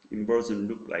this.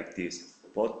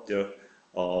 But the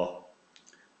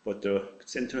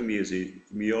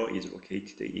centromere is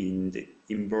located in the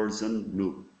inversion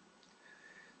loop.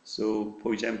 So,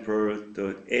 for example,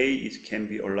 the A can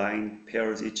be aligned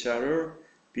pairs each other,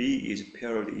 B is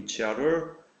paired each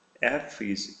other,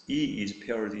 E is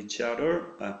paired each other,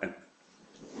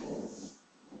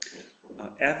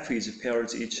 F is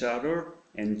paired each other,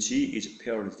 and G is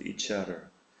paired each other.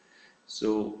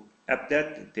 So after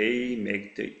that, they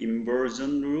make the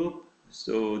inversion loop,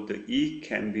 so the E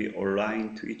can be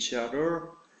aligned to each other,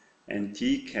 and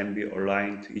D can be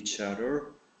aligned to each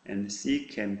other, and C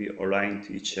can be aligned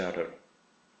to each other.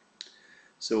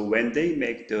 So when they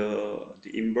make the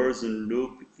inversion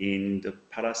loop in the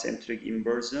paracentric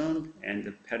inversion and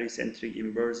the pericentric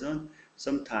inversion,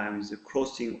 sometimes the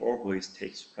crossing over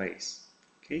takes place.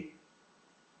 Okay?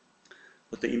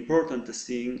 But the important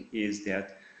thing is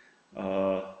that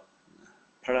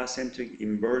paracentric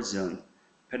inversion,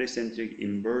 pericentric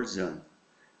inversion,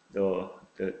 in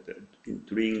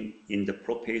the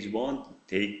prophase 1,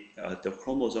 the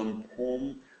chromosome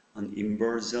form an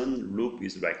inversion loop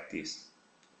is like this.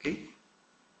 Okay.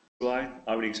 Right,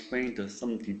 I will explain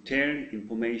some detailed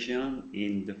information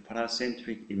in the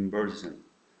paracentric inversion.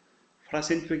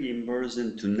 Paracentric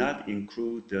inversion do not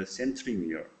include the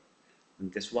centromere,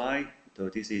 and that's why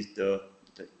this is the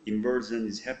inversion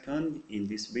is happened in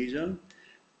this region.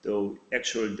 The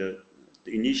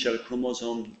initial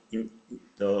chromosome in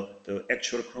the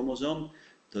actual chromosome,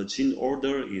 the gene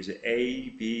order is A,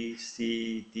 B,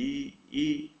 C, D,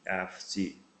 E, F,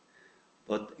 G.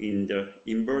 But in the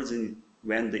inversion,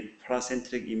 when the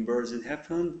paracentric inversion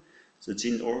happened, the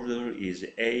gene order is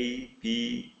A,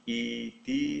 B, E,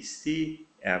 D, C,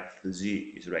 F,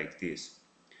 G is like this.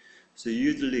 So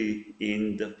usually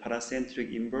in the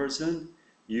paracentric inversion,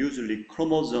 usually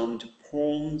chromosome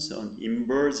forms an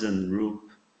inversion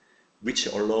loop, which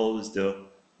allows the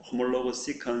homologous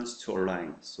sequence to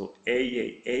align. So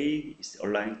A is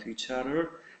aligned to each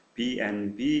other, B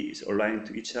and B is aligned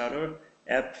to each other,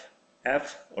 F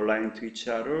aligned to each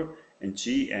other, and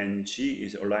G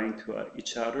is aligned to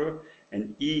each other,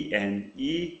 and E and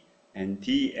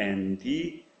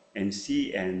D and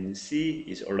C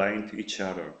is aligned to each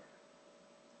other.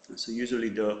 So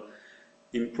usually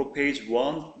in propage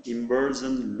 1,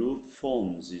 inversion loop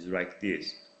forms is like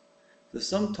this. So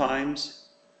sometimes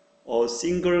a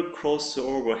single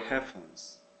crossover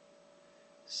happens.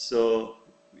 So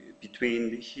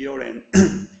between here and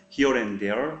here and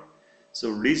there,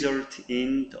 so result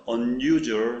in the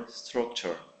unusual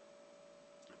structure.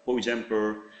 For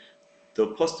example,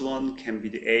 the first one can be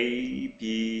the A,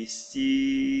 B,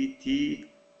 C, D,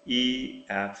 E,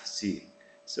 F, C.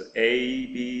 So A,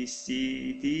 B,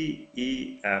 C, D,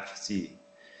 E, F, C.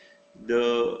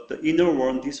 The inner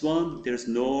one, this one, there's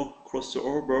no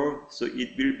crossover, so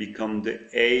it will become the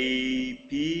A,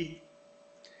 B,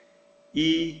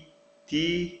 E,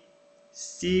 D,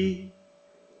 C,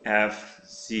 F,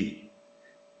 Z.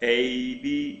 A,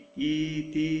 B,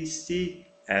 E, D, C,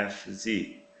 F,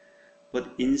 Z. But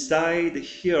inside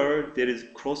here, there is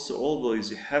crossover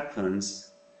is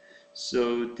happens.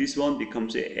 So this one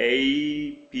becomes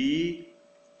A, B,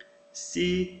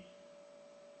 C,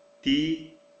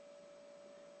 D,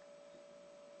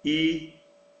 E.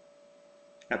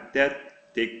 After that,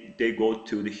 they go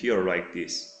to here like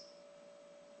this.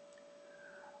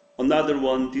 Another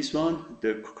one, this one,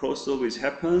 the crossover is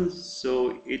happens,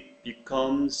 so it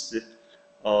becomes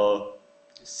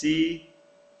C,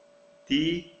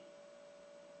 D,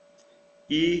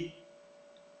 E,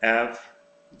 F,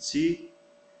 G.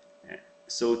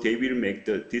 So they will make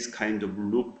this kind of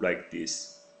loop like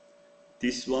this.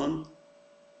 This one,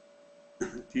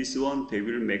 this one, they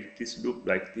will make this loop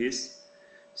like this.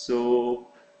 So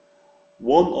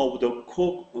one of the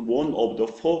four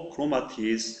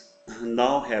chromatids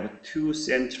now have 2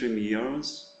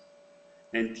 centromeres,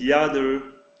 and the other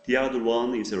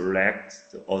one is lacks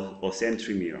a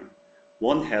centromere.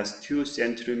 One has 2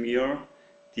 centromere,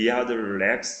 the other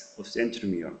lacks a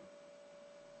centromere.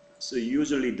 So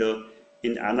usually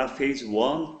in anaphase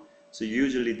 1, so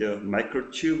usually the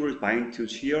microtubules bind to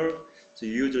here. So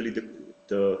usually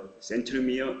the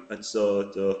centromere,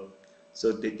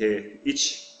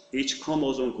 each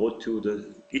chromosome go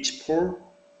to each pole.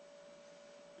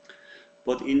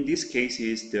 But in this case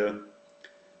is the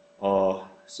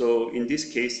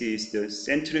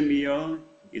centromere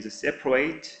is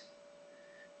separate.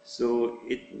 So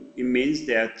it means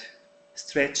that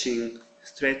stretching.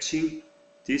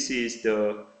 This is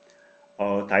the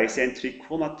dicentric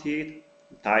chromatid.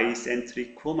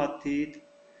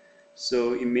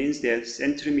 So it means that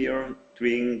centromere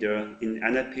during in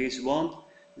anaphase 1,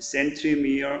 the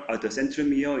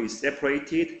centromere is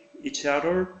separated each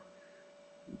other.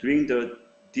 During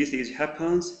this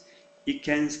happens, it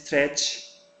can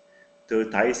stretch the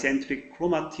dicentric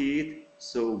chromatid,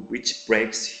 so which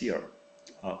breaks here.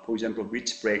 For example,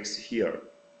 which breaks here.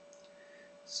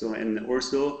 So and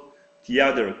also the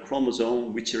other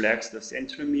chromosome which lacks the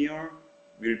centromere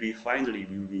will be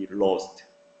lost.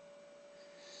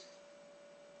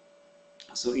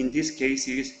 So in these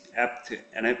cases, after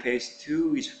anaphase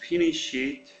 2 is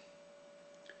finished,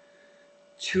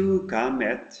 two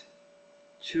gamete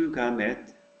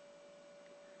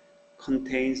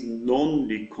contains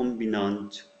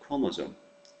non-recombinant chromosome.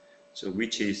 So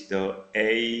which is the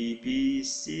A, B,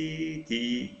 C,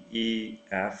 D, E,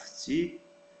 F, G.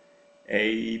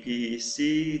 A, B,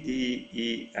 C, D,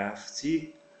 E, F,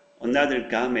 G. Another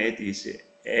gamete is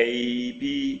A,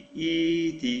 B,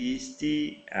 E, D,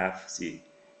 C, F, C.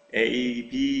 A,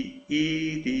 B,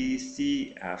 E, D,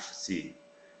 C, F, C.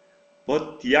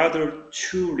 But the other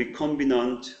two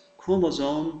recombinant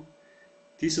chromosome,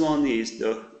 this one is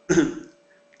the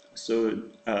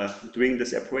during the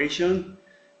separation,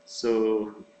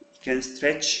 so it can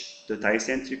stretch the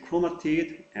dicentric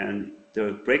chromatid and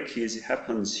the breakage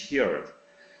happens here.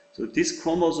 So this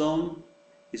chromosome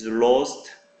is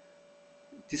lost.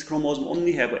 This chromosome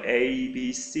only have A,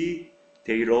 B, C.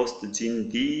 They lost gene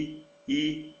D,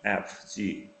 E, F,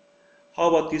 G. How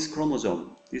about this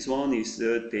chromosome? This one is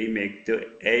they make the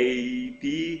A,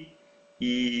 B,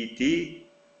 E, D,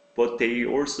 but they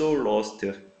also lost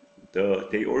the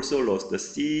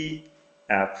C,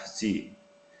 F, G.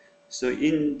 So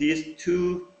in these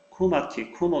two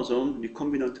chromatic chromosome,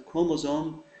 recombinant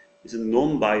chromosome is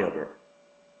non-viable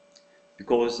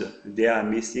because they are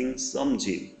missing some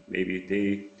gene.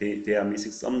 Maybe they are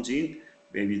missing some gene.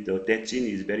 Maybe that gene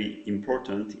is very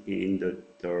important in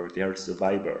their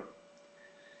survival.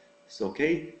 So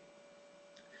okay.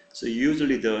 So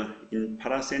usually in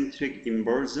paracentric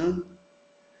inversion,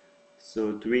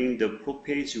 so during the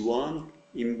propage 1,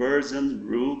 inversion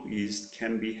loop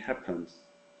can be happens.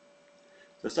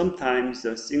 So sometimes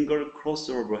a single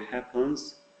crossover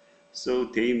happens, so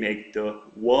they make the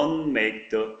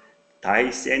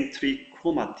dicentric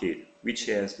chromatid, which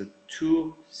has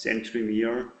 2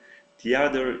 centromere. The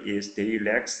other is the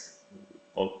lax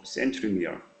of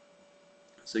centromere.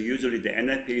 So usually the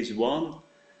NF is 1.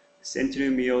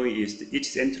 Centromere is each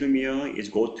centromere is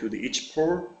go to each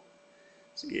pole.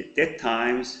 So at that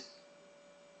times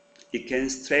it can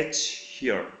stretch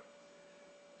here,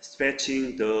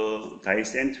 stretching the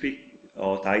dicentric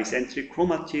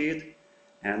chromatid,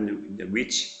 and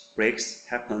which breaks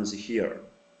happens here.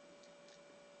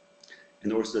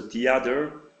 And also the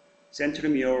other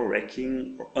centromere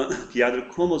lacking, the other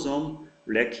chromosome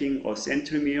lacking a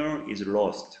centromere is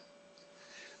lost.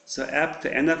 So after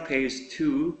anaphase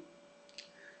 2,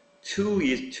 2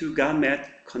 gamete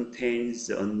contains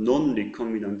a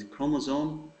non-recombinant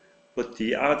chromosome, but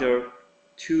the other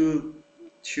 2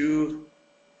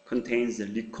 contains a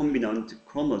recombinant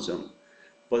chromosome.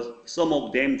 But some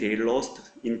of them, they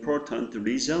lost important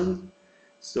region,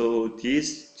 so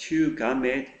these 2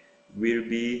 gametes will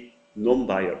be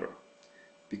non-viable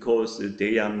because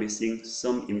they are missing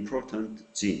some important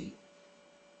gene.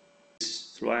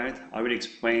 This slide, I will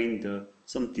explain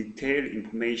some detailed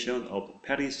information of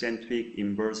pericentric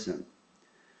inversion.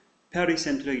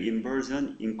 Pericentric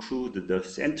inversion includes the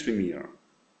centromere.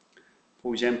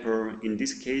 For example, in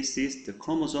this case, the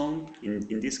chromosome,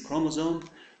 in this chromosome,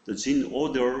 the gene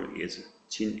order is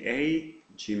gene A,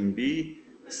 gene B,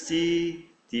 C,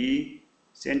 D,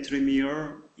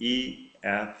 centromere, E,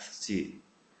 F, G.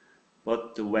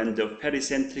 But when the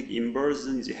pericentric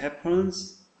inversion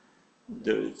happens,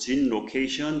 the gene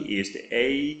location is the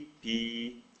A,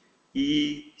 B,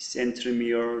 E,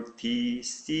 centromere, D,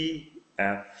 C,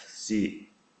 F, G.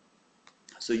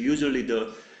 So usually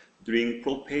during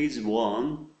prophase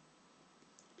 1,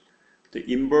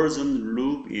 the inversion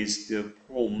loop is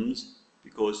formed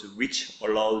because which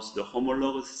allows the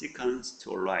homologous sequence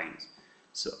to align.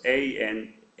 So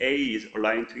A is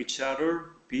aligned to each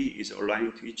other, B is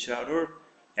aligned to each other,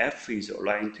 F is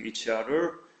aligned to each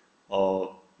other,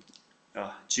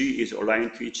 G is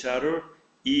aligned to each other,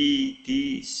 E,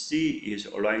 D, C is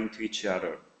aligned to each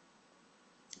other.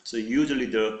 So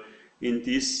usually in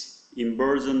this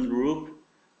inversion loop,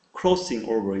 crossing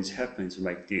over happens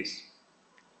like this.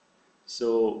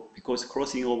 So because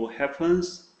crossing over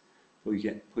happens, for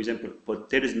example, but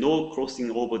there is no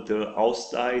crossing over the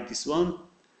outside this one.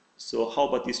 So how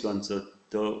about this one? So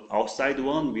the outside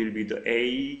one will be the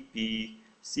A, B,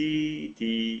 C,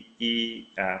 D, E,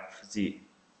 F, G.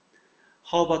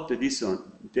 How about this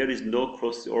one? There is no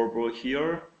crossover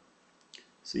here.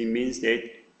 So it means that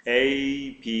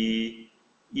A, B,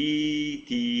 E,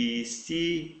 D,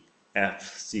 C,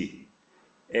 F, C.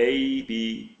 A,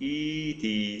 B, E,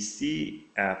 D, C,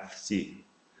 F, G.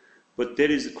 But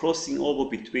there is crossing over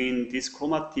between this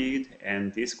chromatid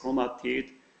and this chromatid.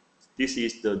 This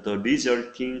is the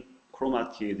resulting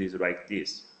chromatid is like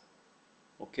this.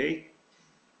 Okay?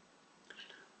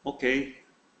 Okay.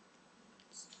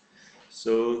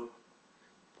 So,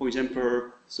 for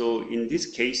example, so in these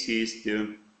cases,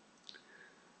 the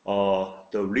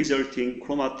resulting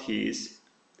chromatids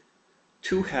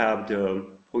to have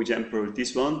for example,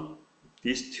 this one,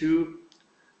 these two,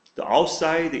 the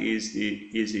outside is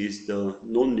the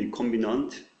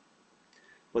non-recombinant,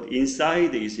 but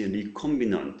inside is a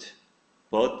recombinant.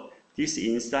 But this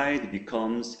inside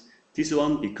this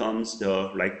one becomes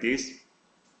like this.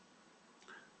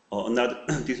 Another,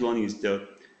 this one is the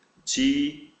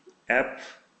G,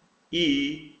 F,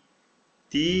 E,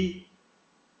 D,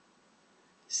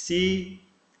 C,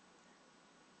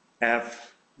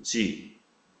 F, G.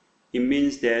 It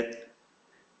means that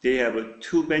they have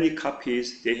too many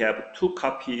copies. They have 2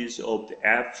 copies of the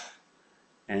F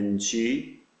and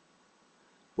G,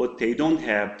 but they don't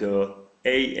have the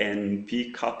A and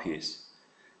B copies.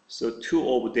 So 2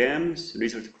 of them,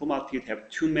 resulting chromatid, have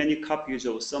too many copies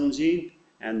of some gene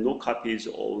and no copies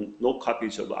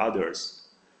of others.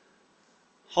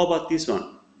 How about this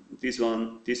one? This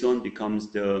one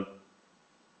becomes the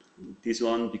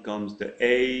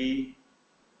A,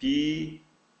 B,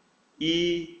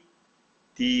 E,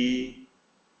 D,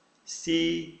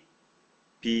 C,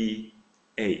 B,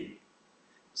 A.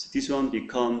 So this one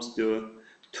becomes the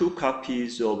 2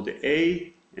 copies of the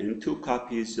A and 2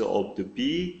 copies of the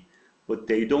B, but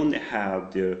they don't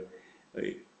have the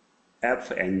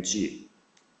F and G.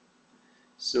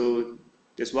 So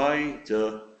that's why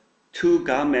the 2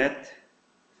 gamete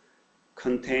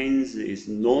contains is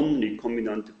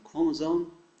non-recombinant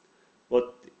chromosome,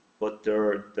 but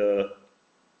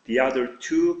the other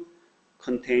 2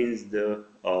 contains the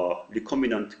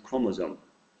recombinant chromosome,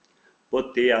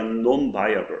 but they are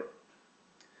non-viable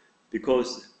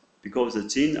because the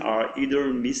genes are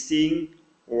either missing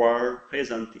or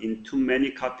present in too many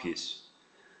copies.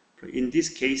 In these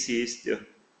cases, the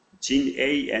gene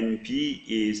A and B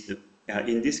is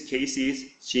in these cases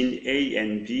gene A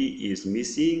and B is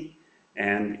missing,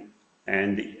 and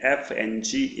F and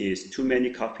G is too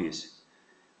many copies.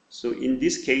 So in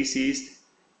these cases,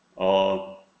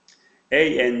 A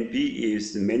and B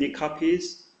is many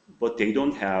copies, but they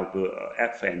don't have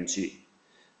F and G.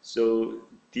 So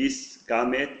this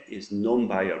gamete is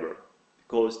non-viable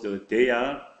because they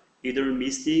are either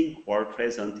missing or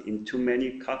present in too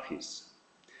many copies.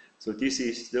 So this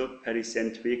is the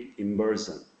pericentric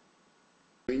inversion.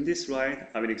 In this slide,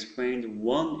 I will explain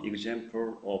one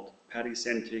example of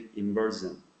pericentric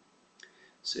inversion.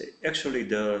 So actually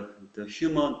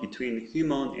between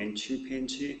human and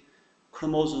chimpanzee,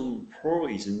 chromosome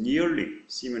 4 is nearly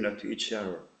similar to each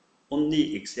other,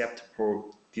 only except for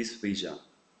this region.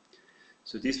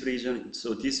 So this region,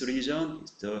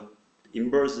 the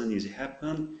inversion is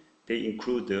happen. They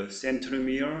include the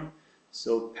centromere.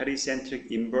 So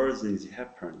pericentric inversion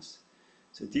happens.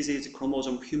 So this is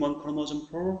human chromosome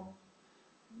 4.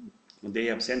 They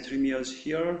have centromeres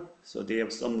here, so they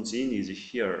have some gene is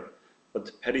here.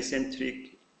 But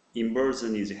pericentric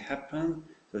inversion is happen.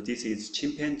 So this is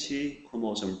chimpanzee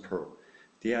chromosome 4.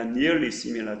 They are nearly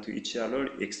similar to each other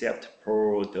except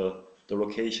for the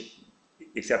location,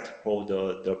 except for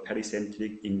the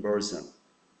pericentric inversion.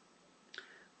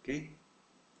 Okay.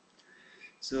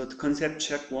 So the concept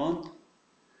check 1.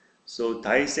 So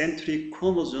dicentric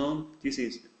chromosome,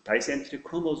 dicentric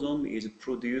chromosome is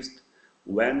produced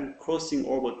when crossing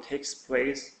over takes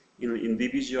place in an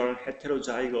individual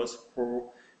heterozygous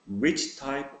for which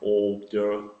type of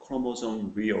the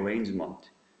chromosome rearrangement?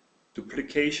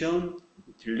 Duplication,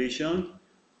 deletion,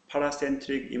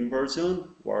 paracentric inversion,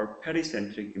 or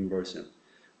pericentric inversion.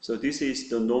 So this is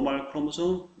the normal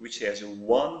chromosome, which has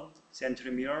one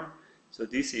centromere. So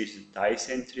this is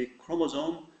dicentric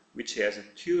chromosome, which has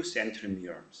two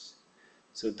centromeres.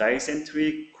 So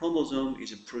dicentric chromosome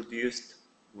is produced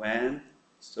when,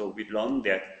 so we learned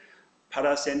that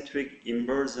paracentric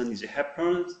inversion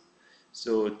happens.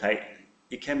 So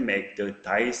it can make the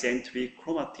dicentric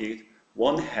chromatid.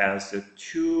 One has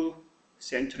two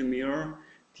centromere,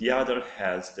 the other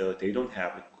has they don't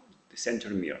have the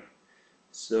centromere.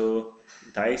 So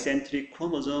dicentric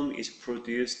chromosome is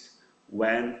produced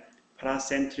when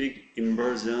paracentric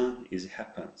inversion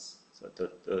happens. So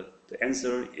the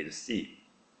answer is C.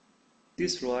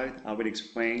 This slide, I will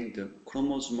explain the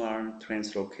chromosomal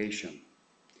translocation.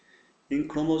 In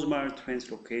chromosomal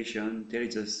translocation, there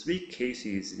is three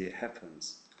cases that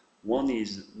happens. One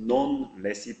is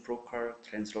non-reciprocal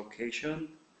translocation.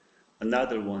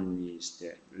 Another one is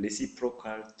the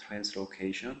reciprocal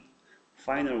translocation.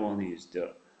 Final one is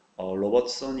the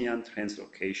Robertsonian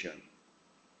translocation.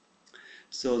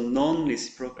 So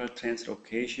non-reciprocal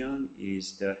translocation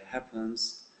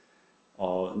happens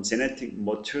genetic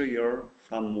material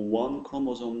from one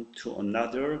chromosome to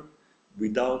another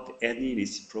without any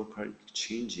reciprocal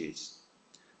exchanges.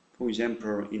 For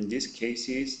example, in these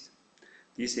cases,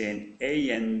 this an A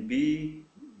and B,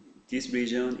 this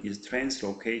region is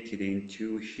translocated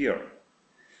into here.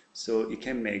 So it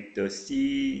can make the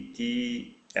C,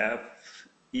 D, F,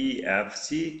 E, F,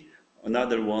 C.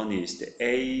 Another one is the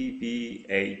A, B,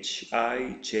 H,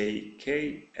 I, J,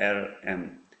 K, L,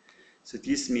 M. So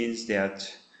this means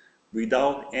that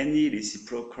without any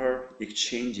reciprocal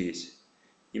exchanges,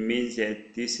 it means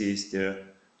that this is the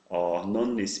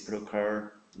non-reciprocal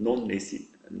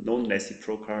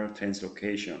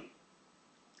translocation.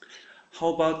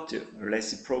 How about the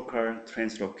reciprocal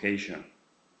translocation?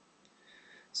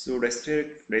 So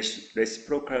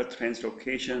reciprocal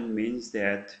translocation means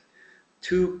that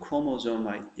two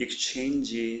chromosomes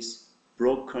exchanges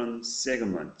broken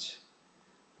segments.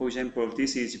 For example,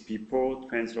 this is before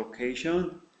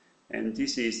translocation, and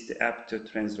this is the after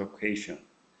translocation.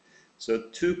 So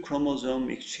two chromosome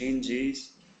exchange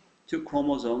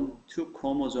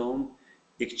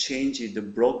the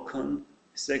broken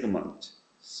segment.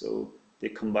 So they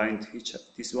combined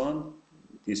this one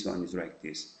is like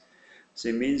this. So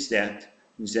it means that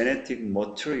genetic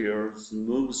materials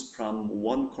moves from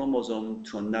one chromosome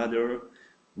to another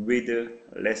with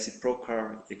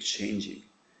reciprocal exchange.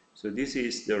 So this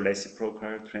is the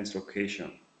reciprocal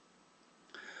translocation.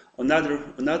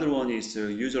 Another one is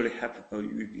usually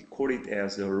we call it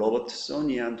as a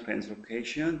Robertsonian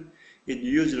translocation. It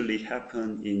usually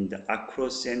happens in the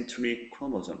acrocentric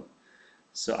chromosome.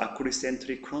 So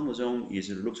acrocentric chromosome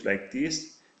looks like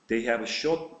this. They have a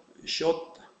short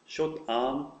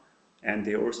arm, and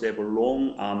they also have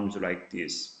long arms like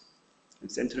this. And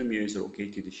centromere is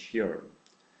located here.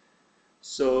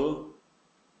 So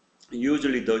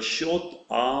usually the short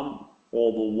arm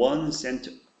of one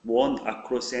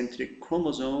acrocentric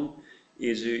chromosome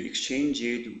is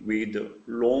exchanged with the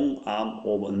long arm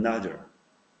of another.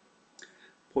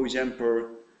 For example,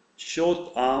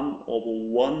 short arm of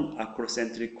one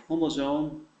acrocentric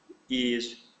chromosome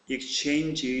is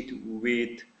exchanged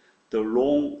with the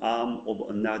long arm of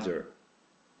another.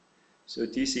 So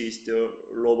this is the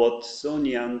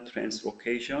Robertsonian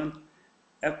translocation.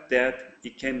 After that,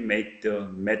 it can make the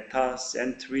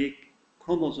metacentric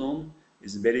chromosome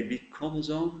is very big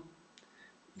chromosome,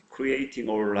 creating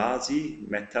a large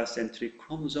metacentric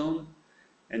chromosome.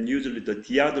 And usually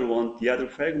the other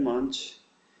fragment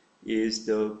is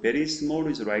the very small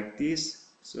is like this.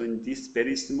 So in this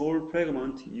very small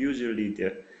fragment, usually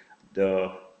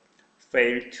the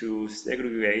fail to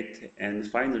segregate and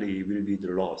finally will be the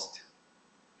lost.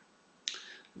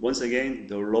 Once again,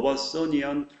 the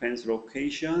Robertsonian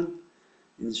translocation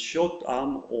in short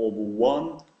arm of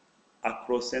one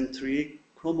acrocentric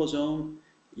chromosome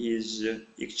is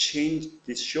exchanged.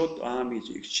 This short arm is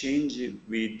exchanged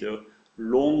with the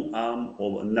long arm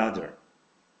of another.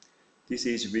 This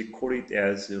is recorded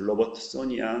as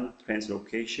Robertsonian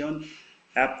translocation.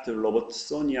 After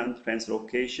Robertsonian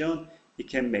translocation, it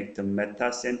can make the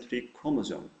metacentric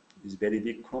chromosome. It's very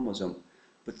big chromosome.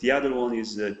 But the other one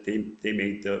is they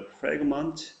made the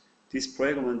fragment. This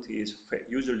fragment is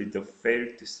usually the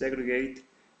failed to segregate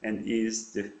and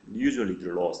is usually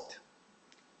the lost.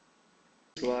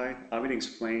 This slide, I will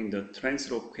explain the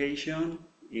translocation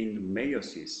in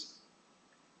meiosis.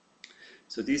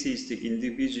 So this is the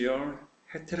individual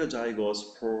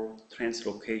heterozygous for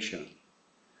translocation.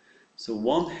 So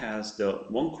one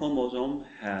chromosome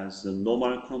has the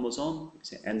normal chromosome,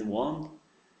 it's N1.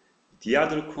 The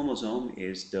other chromosome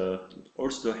is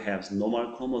also has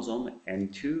normal chromosome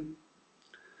N2,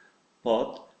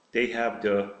 but they have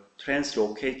the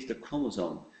translocated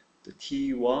chromosome, the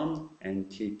T1 and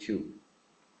T2.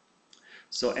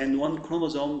 So N1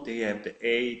 chromosome, they have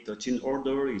the gene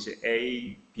order is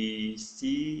A, B,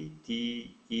 C,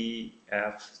 D, E,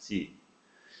 F, G.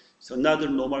 So another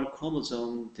normal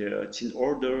chromosome, the gene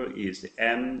order is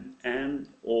M, N,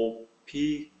 O,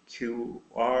 P, Q,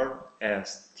 R,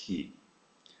 S, T.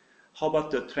 How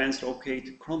about the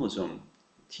translocated chromosome?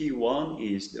 T1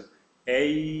 is the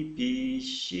A, B,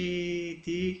 C,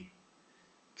 D,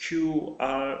 Q,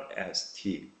 R, S,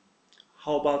 T.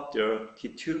 How about the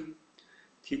T2?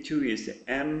 T2 is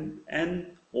M,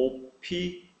 N, O,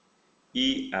 P,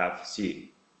 E, F,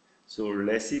 G. So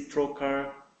reciprocal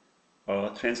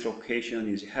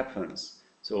translocation happens.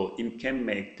 So it can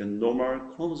make the normal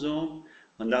chromosome,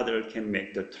 another can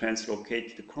make the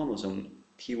translocated chromosome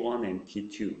T1 and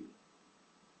T2.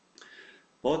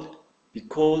 But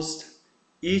because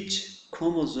each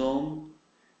chromosome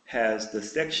has the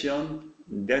section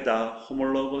that are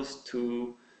homologous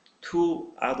to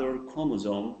two other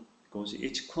chromosomes, because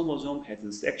each chromosome has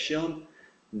a section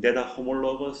that are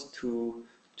homologous to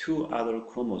two other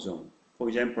chromosomes. For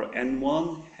example,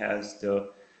 N1 has the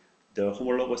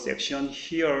homologous section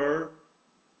here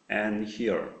and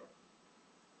here.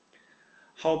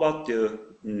 How about the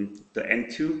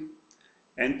N2?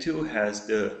 N2 has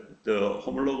the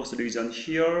homologous region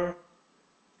here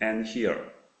and here.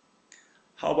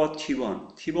 How about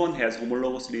T1? T1 has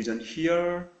homologous region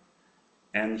here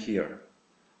and here.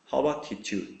 How about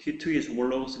T2? T2 is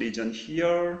homologous region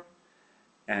here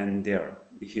and there,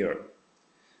 here.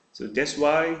 So that's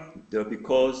why,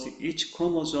 because each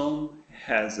chromosome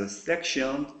has a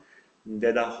section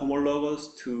that are homologous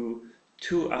to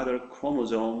two other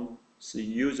chromosomes. So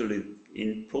usually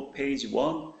in prophase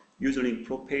 1,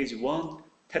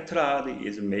 tetrad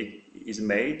is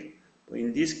made. But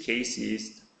in this case,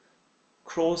 is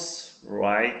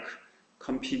cross-like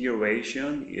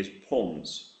configuration is formed.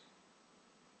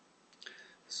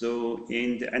 So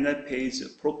in the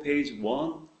prophase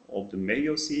 1 of the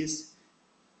meiosis,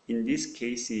 in this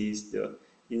case is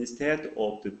instead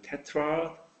of the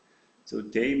tetrad, so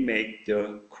they make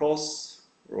the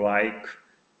cross-like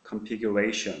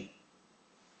configuration.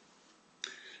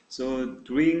 So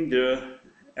during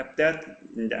at that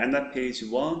in the anaphase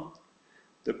 1,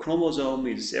 the chromosome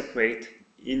is separate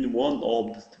in one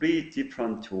of the three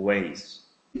different ways.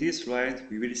 In this slide,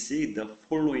 we will see the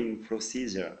following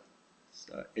procedure.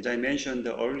 So, as I mentioned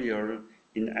earlier,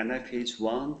 in anaphase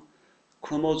 1,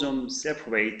 chromosomes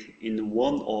separate in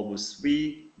one of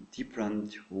three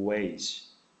different ways.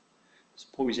 So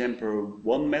for example,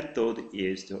 one method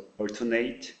is the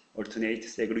alternate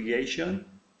segregation.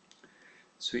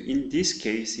 So in this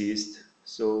case,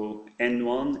 so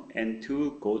N1,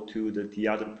 N2 go to the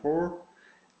other pole,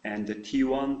 and the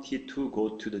T1, T2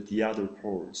 go to the other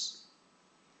poles.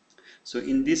 So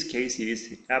in this case,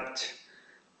 is after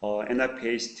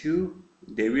anaphase 2,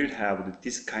 they will have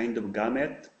this kind of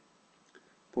gamete.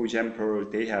 For example,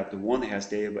 they have one has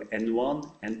the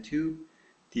N1, N2,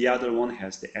 the other one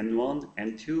has the N1,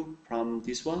 N2 from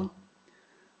this one.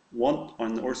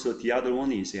 And also the other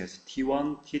one has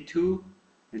T1, T2,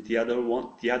 and the other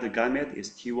gamete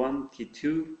is T1,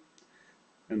 T2.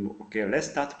 And okay, let's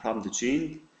start from the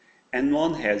gene.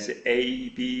 N1 has A,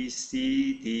 B,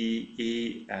 C, D,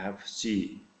 E, F,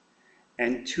 G.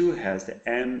 N2 has the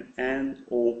M, N,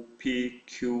 O, P,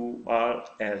 Q, R,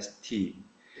 S, T.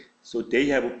 So they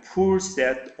have a full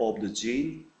set of the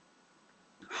gene.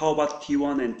 How about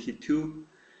T1 and T2?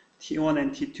 T1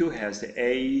 and T2 has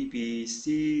A, B,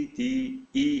 C, D,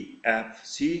 E, F,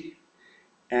 G,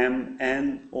 M,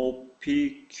 N, O,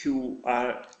 P, Q,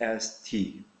 R, S,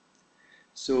 T.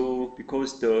 So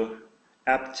because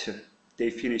after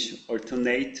they finish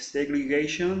alternate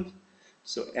segregation,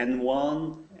 so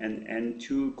N1 and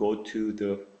N2 go to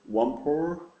the one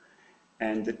pole,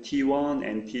 and the T1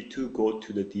 and T2 go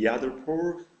to the other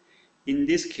pole. In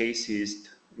this case,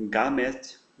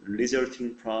 gametes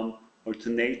resulting from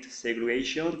alternate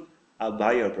segregation are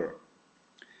viable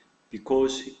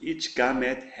because each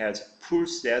gamete has full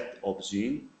set of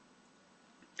genes.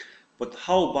 But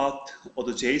how about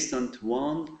adjacent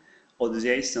 1,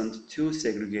 adjacent 2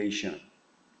 segregation?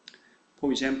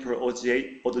 For example,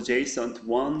 adjacent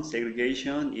 1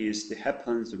 segregation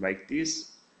happens like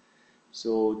this.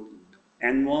 So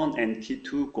N1 and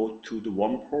T2 go to the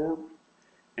one pole,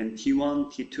 and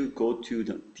T1, T2 go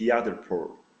to the other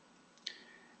pole.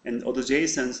 And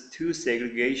adjacent 2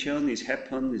 segregation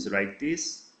happens like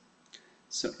this.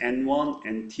 So N1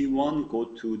 and T1 go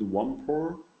to the one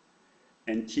pole,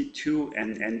 and T2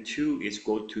 and N2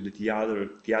 go to the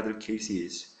other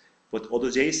cases. But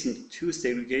adjacent 2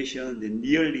 segregation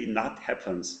nearly not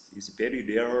happens. It's very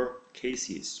rare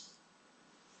cases.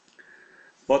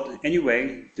 But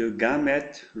anyway, the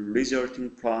gamete resulting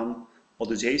from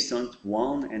adjacent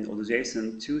 1 and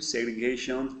adjacent 2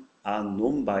 segregation are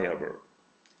non-viable.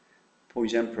 For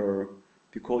example,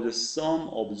 because some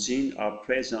of genes are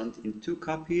present in 2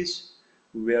 copies,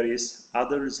 whereas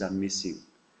others are missing.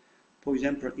 For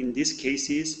example, in these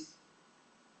cases,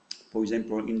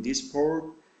 in this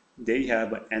pole, they have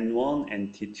N1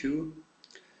 and T2.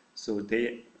 So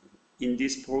in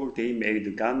this pole, they made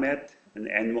the gamete and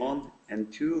N1,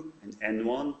 N2, and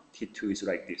N1, T2 is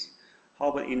like this. How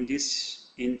about in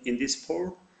this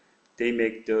pole, they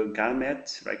make the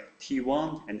gamete like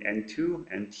T1 and N2,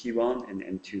 and T1 and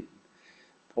N2.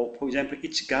 For example,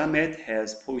 each gamete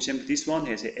has, for example, this one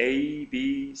has A,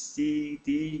 B, C,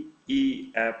 D,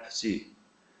 E, F, G.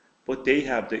 But they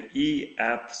have the E,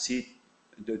 F, G,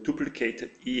 the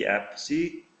duplicated E, F,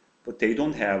 G, but they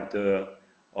don't have the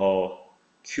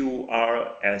Q,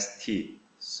 R, S, T.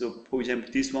 So, for example,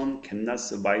 this one cannot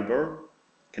viable.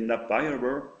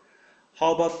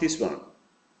 How about this one?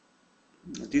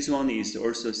 This one is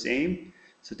also same.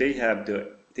 So they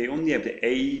only have the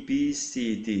A, B,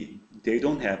 C, D. They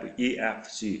don't have E,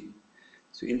 F, G.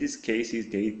 So in these cases,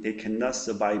 they cannot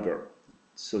survive.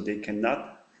 So they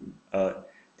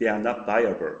are not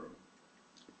viable.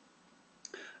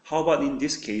 How about in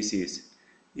these cases?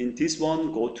 In this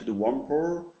one, go to the one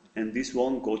pole, and this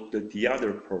one go to the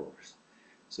other poles.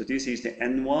 So this is the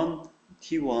N1,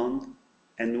 T1,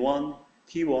 N1,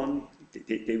 T1.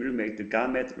 They will make the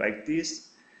gamete like this.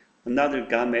 Another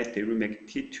gamete, they will make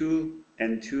T2,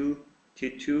 N2,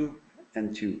 T2,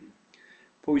 N2.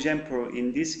 For example,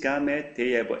 in this gamete,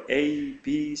 they have A,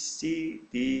 B, C,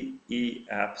 D, E,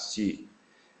 F, G.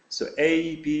 So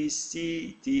A, B,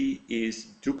 C, D is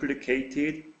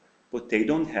duplicated, but they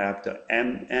don't have the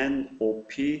M, N, O,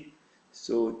 P,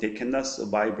 so they cannot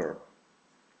survive.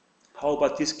 How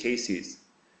about these cases?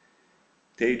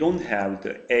 They don't have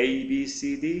the A, B,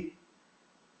 C, D,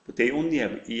 but they only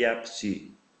have E, F,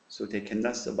 G, so they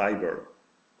cannot survive.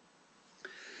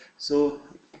 So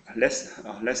let's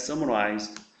summarize.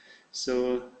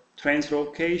 So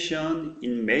translocation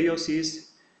in meiosis,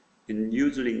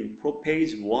 usually in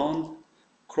prophase 1,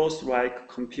 cross-like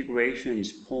configuration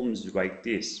is formed like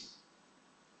this.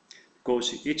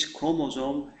 Because each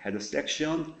chromosome has a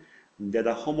section that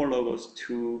are homologous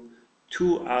to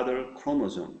 2 other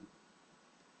chromosomes.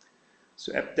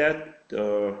 So at that,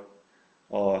 the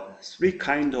three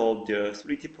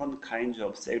different kinds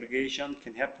of segregation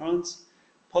can happen.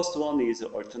 First one is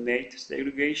alternate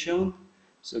segregation.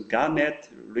 So gamete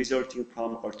resulting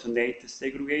from alternate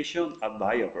segregation are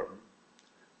viable.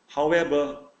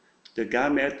 However, the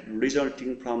gamete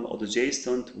resulting from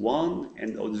adjacent 1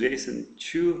 and adjacent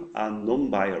 2 are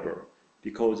non-viable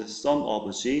because some of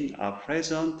the genes are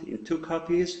present in 2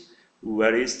 copies,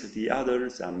 whereas the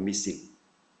others are missing.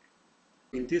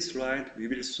 In this slide, we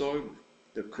will solve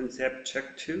the concept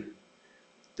check 2.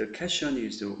 The question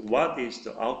is, what is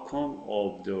the outcome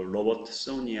of the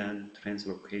Robertsonian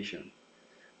translocation?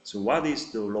 So what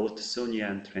is the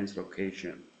Robertsonian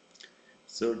translocation?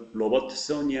 So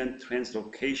Robertsonian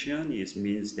translocation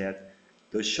means that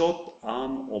the short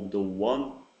arm of the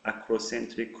one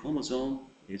acrocentric chromosome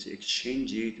is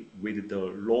exchanged with the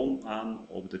long arm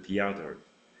of the other.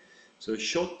 So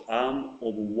short arm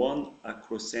of one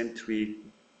acrocentric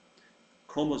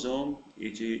chromosome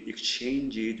is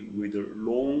exchanged with the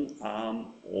long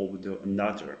arm of the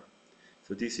another.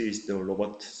 So this is the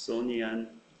Robertsonian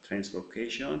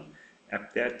translocation.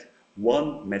 After that,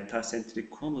 one metacentric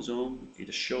chromosome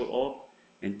is shown up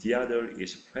and the other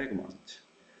is fragment.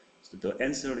 So the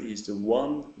answer is the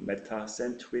one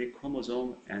metacentric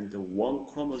chromosome and the one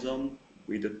chromosome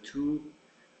with the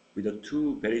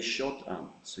two very short arms.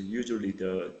 So usually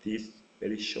this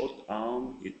very short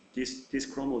arm, this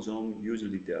chromosome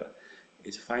usually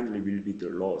it finally will be the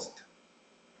lost.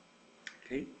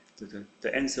 Okay, so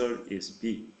the answer is B.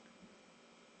 In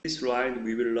this slide,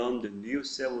 we will learn the new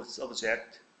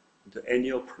subject, the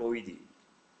aneuploidy.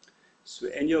 So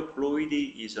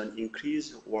aneuploidy is an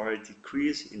increase or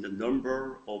decrease in the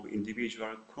number of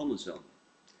individual chromosomes.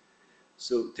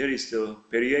 So there is the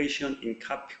variation in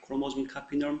chromosome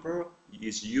copy number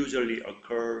is usually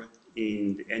occur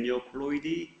in the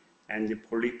aneuploidy and the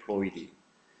polyploidy.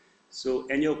 So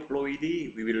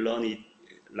aneuploidy, we will learn it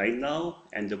right now,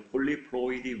 and the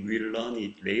polyploidy, we will learn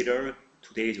it later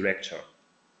today's lecture.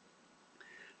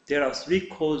 There are three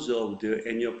causes of the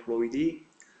aneuploidy.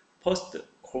 First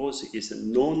cause is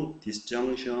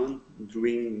non-disjunction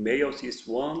during meiosis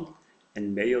 1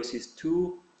 and meiosis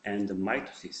 2 and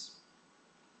mitosis.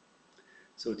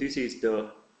 So this is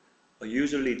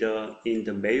usually in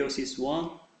the meiosis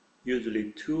 1,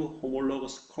 usually two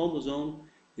homologous chromosomes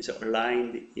is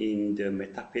aligned in the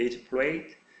metaphase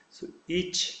plate. So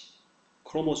each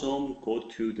chromosome go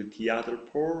to the other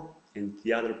pole and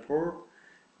the other pole,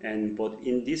 but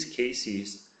in these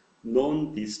cases,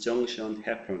 non-disjunction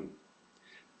happen.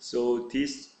 So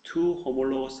these two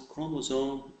homologous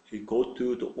chromosomes go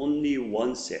to only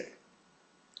one cell.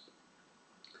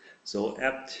 So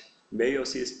after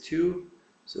meiosis 2,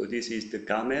 so this is the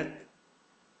gamete,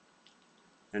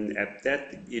 and after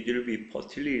that it will be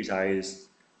fertilized,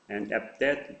 and after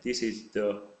that this is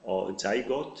the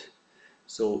zygote.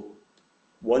 So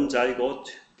one zygote,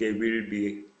 there will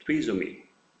be trisomy.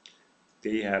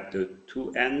 They have the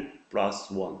 2n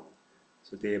plus 1.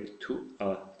 So they have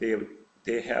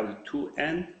they have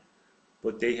 2n,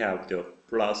 but they have the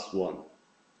plus 1.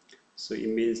 So it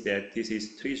means that this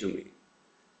is trisomy.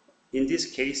 In these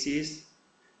cases,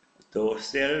 the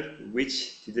cell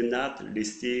which did not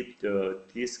receive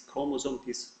this chromosome,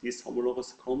 this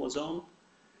homologous chromosome,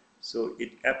 so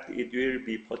it will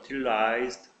be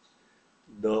fertilized.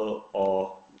 The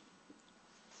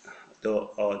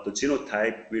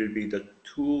genotype will be the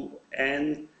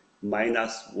 2n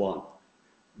minus 1.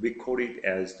 We call it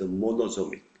as the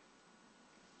monosomic.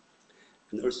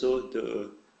 And also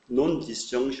the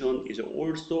non-disjunction is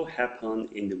also happen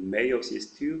in the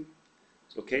meiosis 2.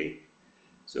 Okay,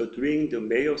 so during the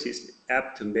meiosis,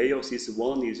 after meiosis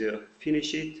 1 is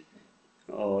finished,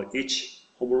 each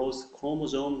homologous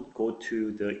chromosome go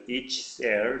to each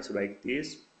cells like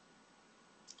this.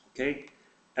 Okay,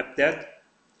 after that,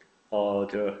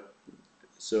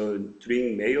 so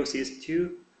during meiosis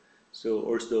 2, so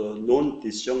also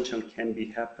non-disjunction can be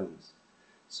happens.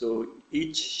 So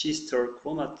each sister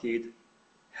chromatid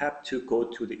have to go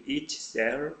to each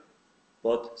cell,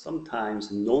 but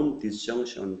sometimes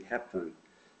non-disjunction happen.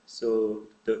 So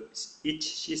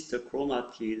each sister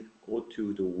chromatid go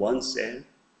to the one cell.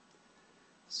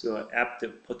 So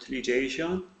after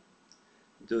fertilization,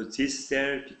 this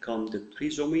cell become the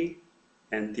trisomy,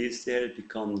 and this cell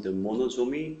become the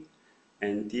monosomy,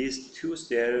 and these two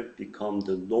cells become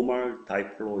the normal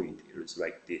diploid. It's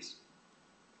like this.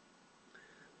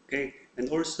 Okay, and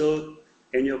also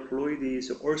aneuploidy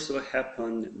also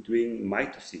happen during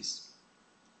mitosis.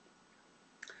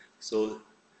 So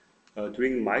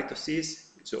during mitosis,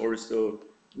 it's also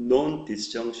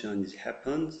non-disjunction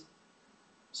happens.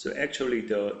 So actually,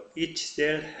 each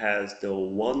cell has the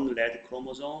one red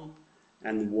chromosome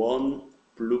and one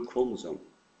blue chromosome.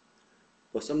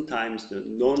 But sometimes the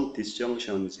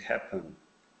non-disjunctions happen.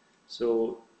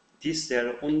 So this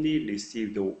cell only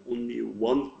received only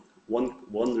one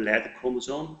red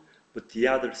chromosome, but the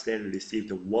other cell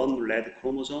received one red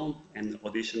chromosome and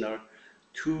additional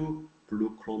two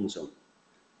blue chromosomes.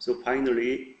 So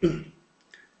finally,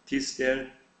 this cell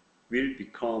will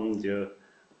become the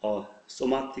a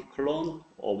somatic clone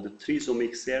of the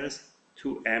trisomic cells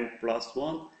 2M plus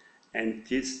 1, and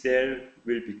this cell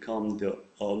will become the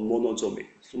monosomic,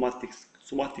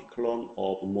 somatic clone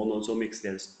of monosomic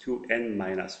cells 2N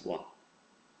minus 1.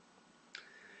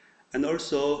 And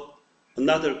also,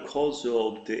 another cause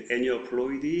of the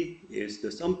aneuploidy is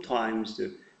sometimes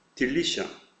the deletion.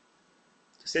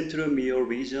 The centromere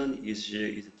region is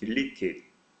deleted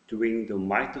during the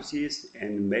mitosis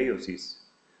and meiosis.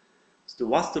 So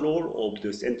what's the role of the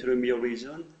centromere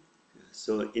region?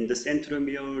 So in the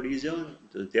centromere region,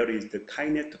 there is the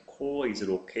kinetochore is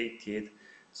located.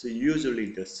 So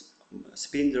usually the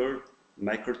spindle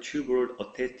microtubule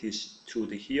attached to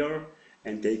the here,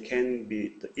 and they can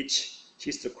be each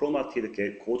histochromatid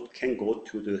can go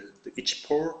to the each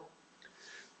pore.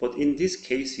 But in this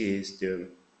case, the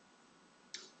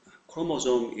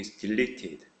chromosome is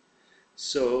deleted.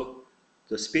 So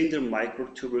the spindle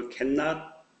microtubule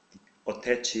cannot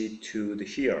attach it to the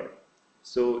here.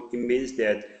 So it means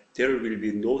that there will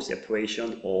be no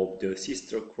separation of the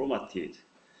sister chromatid.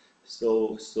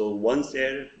 So one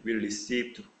cell will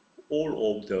receive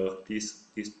all of these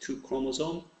two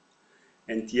chromosomes,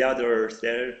 and the other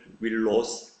cell will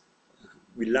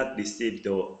not receive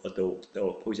for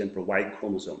example, Y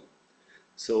chromosome.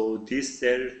 So this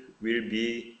cell will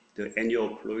be the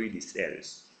aneuploidy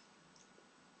cells.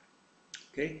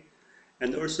 Okay,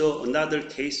 and also another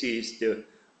case is the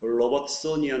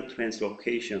Robertsonian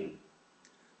translocation.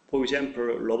 For example,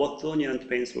 Robertsonian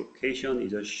translocation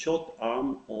is a short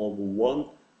arm of one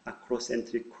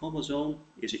acrocentric chromosome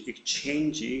is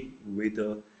exchanged with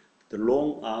the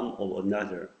long arm of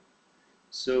another.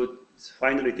 So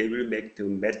finally, they will make the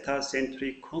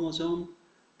metacentric chromosome.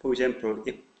 For example,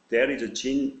 if there is a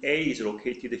gene A is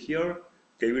located here,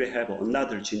 they will have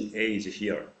another gene A is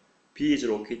here. B is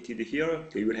located here,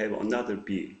 they will have another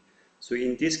B. So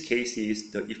in these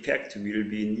cases, the effect will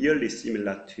be nearly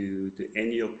similar to the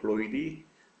aneuploidy.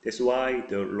 That's why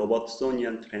the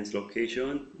Robertsonian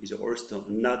translocation is also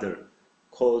another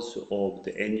cause of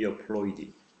the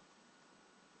aneuploidy.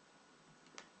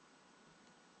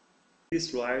 In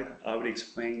this slide, I will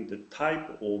explain the type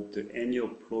of the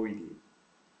aneuploidy.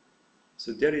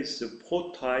 So there is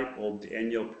 4 types of the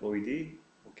aneuploidy.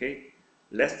 Okay,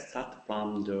 let's start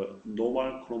from the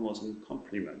normal chromosome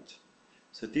complement.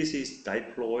 So this is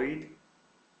diploid.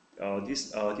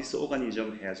 This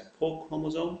organism has 4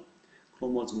 chromosomes.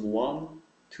 Chromosome 1,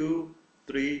 2,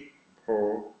 3,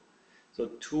 4. So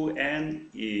 2N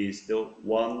is the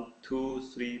 1, 2,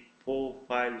 3, 4,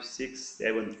 5, 6,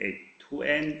 7, 8.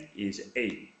 2N is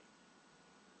 8.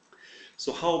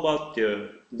 So how about the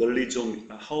rhizomic?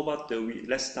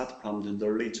 Let's start from the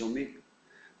rhizomic.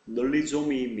 The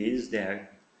rhizomy means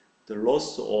that the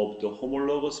loss of the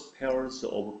homologous pairs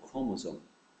of chromosome.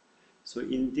 So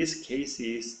in this case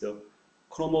is the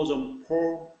chromosome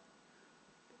 4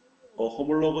 or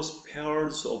homologous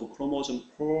pairs of chromosome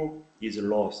 4 is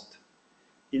lost.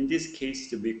 In this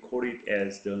case, we call it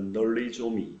as the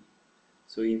rhizomy.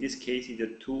 So in this case,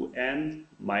 the 2N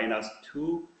minus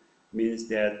 2 means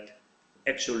that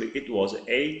actually it was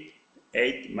 8.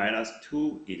 8 minus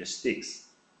 2 is 6.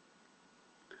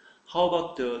 How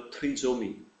about the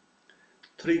trisomy?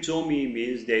 Trisomy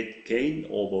means that gain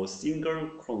of a single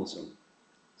chromosome.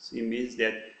 So it means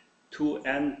that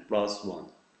 2N plus 1.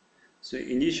 So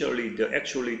initially,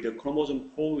 the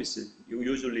chromosome 4 is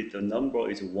usually the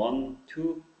number is 1,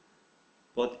 2,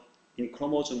 but in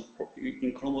chromosome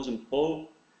 4,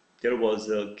 there was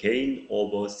a gain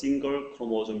of a single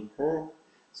chromosome 4.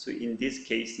 So in this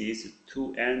case, is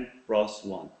 2N plus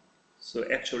 1. So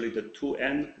actually, the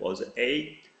 2N was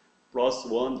 8 plus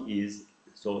 1 is,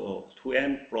 so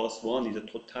 2N plus 1 is the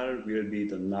total will be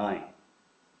the 9.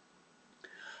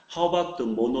 How about the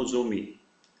monosomy?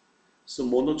 So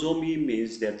monosomy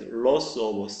means that loss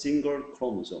of a single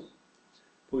chromosome.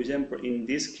 For example, in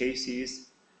these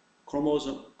cases,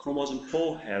 chromosome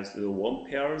 4 has the 1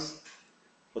 pairs,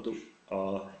 but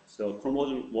so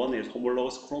chromosome 1 is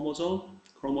homologous chromosome.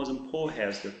 Chromosome 4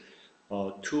 has the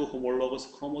 2 homologous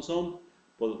chromosome,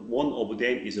 but one of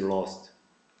them is lost.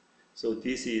 So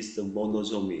this is the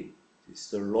monosomy. It's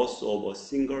the loss of a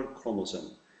single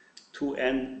chromosome,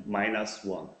 2N minus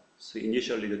 1. So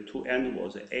initially the 2N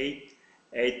was 8.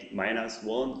 8 minus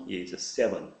 1 is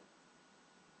 7.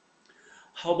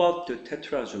 How about the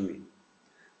tetrasomy?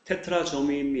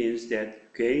 Tetrasomy means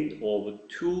that gain of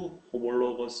 2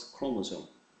 homologous chromosomes.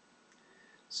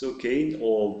 So gain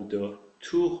of the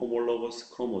 2 homologous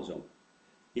chromosomes.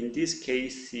 In this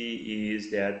case,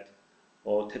 is that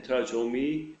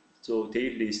tetrasomy, so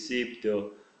they receive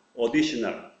the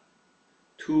additional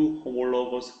 2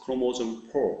 homologous chromosome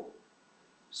 4.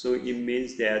 So it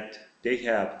means that they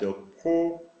have the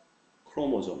 4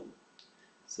 chromosome.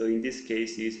 So in this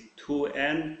case is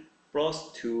 2n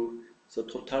plus 2. So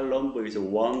total number is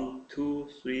 1, 2,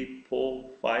 3, 4,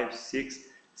 5, 6,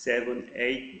 7,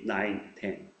 8, 9,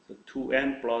 10. So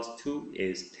 2n plus 2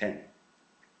 is 10.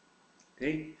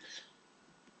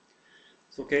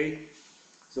 Okay.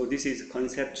 So this is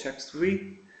concept check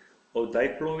 3. A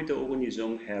diploid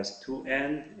organism has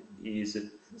 2n is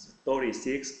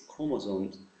 36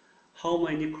 chromosomes. How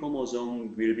many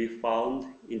chromosomes will be found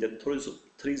in the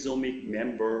trisomic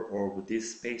member of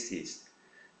this species?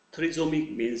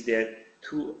 Trisomic means that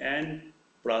 2n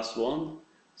plus 1,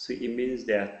 so it means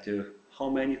that how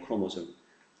many chromosomes?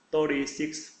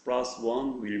 36 plus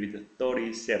 1 will be the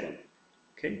 37.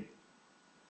 Okay.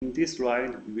 In this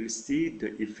slide, we will see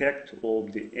the effect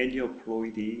of the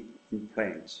aneuploidy in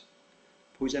plants.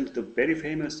 For example, the very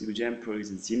famous example is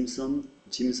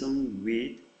Jimson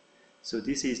weed. So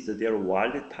this is their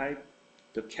wild type,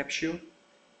 the capsule.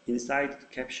 Inside the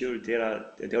capsule,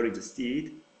 there is a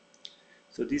seed.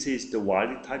 So this is the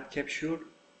wild type capsule,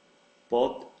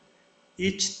 but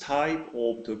each type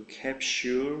of the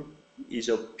capsule is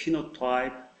a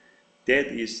phenotype that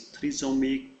is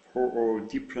trisomic for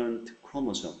different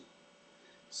chromosomes.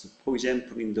 So for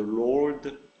example, in the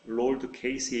rolled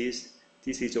cases,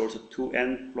 this is also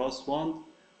 2n plus 1,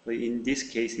 but in this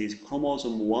case,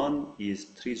 chromosome 1 is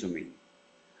trisomy.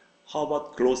 How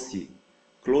about glossy?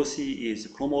 Glossy is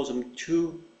chromosome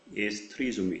 2 is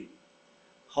trisomy.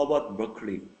 How about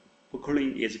buckling?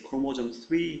 Buckling is chromosome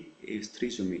 3 is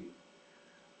trisomy.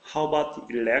 How about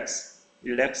elax?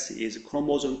 Elax is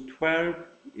chromosome 12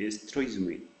 is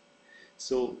trisomy.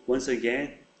 So once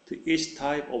again, each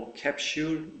type of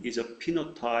capsule is a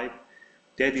phenotype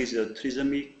that is a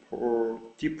trisomic for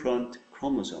different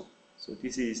chromosomes. So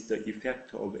this is the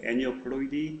effect of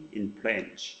aneuploidy in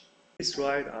plants. In this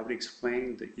slide, I will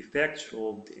explain the effect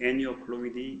of the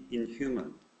aneuploidy in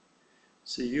human.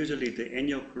 So usually the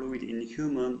aneuploidy in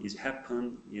human is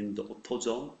happen in the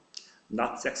autosome,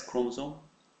 not sex chromosome.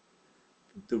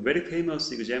 The very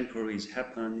famous example is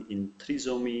happen in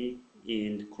trisomy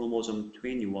in chromosome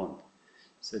 21.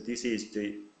 So this is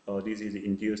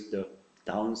induced the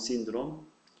Down syndrome.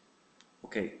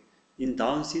 Okay, in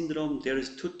Down syndrome there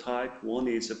is 2 types. One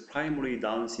is a primary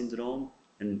Down syndrome,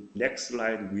 and next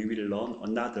slide we will learn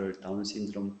another Down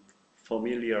syndrome,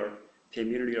 familiar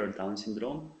Down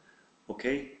syndrome.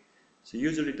 Okay, so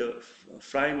usually the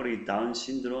primary Down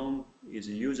syndrome is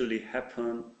usually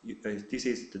happen. This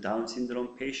is the Down syndrome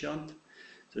patient.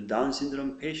 So Down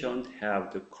syndrome patient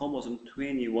have the chromosome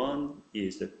 21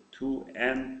 is the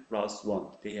 2n plus 1.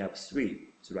 They have 3.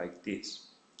 It's like this.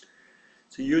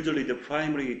 So usually the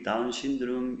primary Down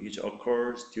syndrome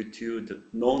occurs due to the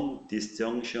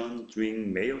non-disjunction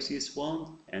during meiosis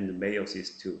 1 and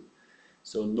meiosis 2.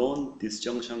 So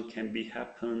non-disjunction can be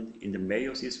happen in the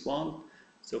meiosis 1.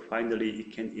 So finally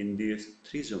it can induce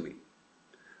trisomy.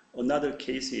 Another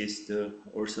case is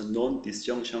also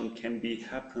non-disjunction can be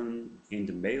happen in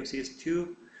the meiosis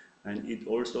 2, and it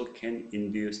also can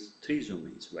induce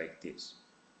trisomies like this.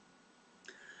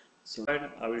 So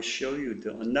I will show you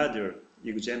another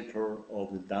example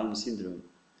of the Down syndrome.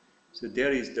 So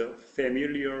there is the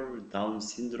familiar Down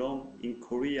syndrome. In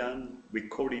Korean, we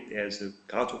call it as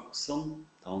가족성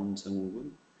다운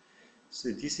증후군.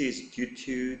 So this is due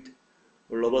to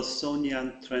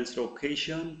Robertsonian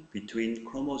translocation between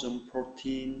chromosome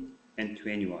 14 and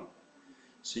 21.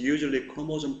 So usually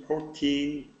chromosome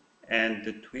 14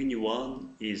 and 21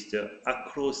 is the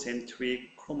acrocentric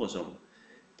chromosome.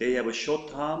 They have a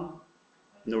short arm,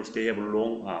 and also they have a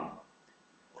long arm.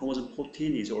 Chromosome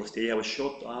 14 is also they have a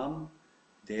short arm,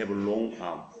 they have a long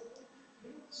arm.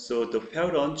 So the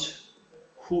parent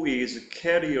who is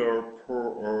carrier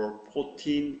for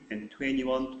 14 and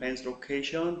 21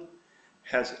 translocation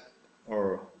has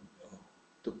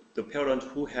the parent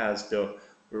who has the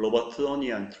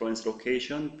Robertsonian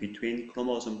translocation between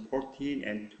chromosome 14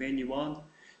 and 21,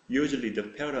 usually the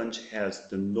parent has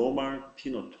the normal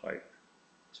phenotype.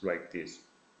 It's like this.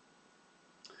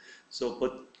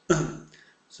 So,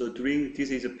 so during this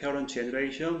is a parent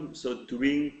generation. So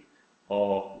during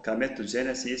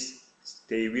gametogenesis,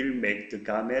 they will make the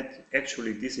gamete.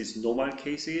 Actually, this is normal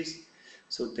cases.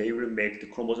 So they will make the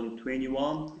chromosome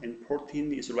 21 and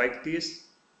 14 is like this.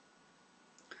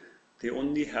 They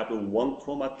only have one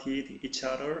chromatid each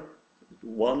other,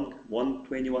 one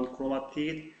 21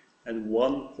 chromatid and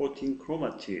one 14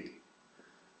 chromatid.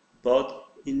 But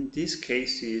in these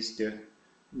cases,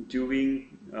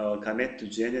 during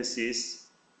gametogenesis,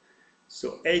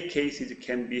 so A cases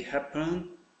can be happen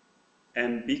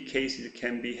and B cases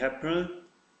can be happen,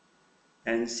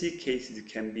 and C cases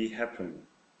can be happen.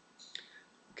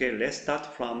 Okay, let's start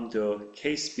from the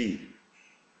case B.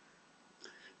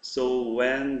 So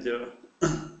when the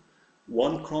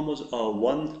one chromosome or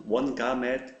one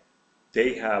gamete,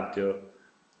 they have the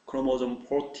chromosome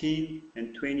 14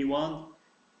 and 21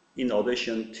 in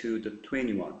addition to the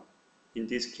 21 in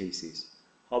these cases.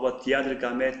 How about the other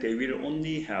gamete? They will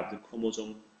only have the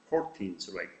chromosome 14,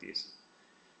 so like this.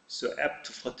 So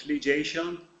after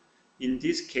fertilization, in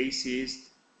these cases,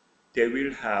 they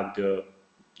will have the,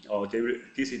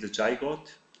 this is the zygote.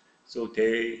 So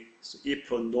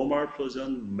if a normal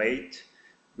person mate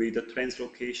with a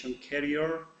translocation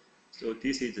carrier, so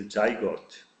this is the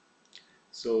zygote.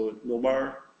 So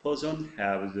normal person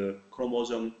have the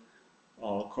chromosome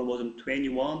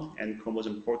 21 and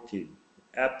chromosome 14.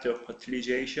 After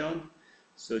fertilization,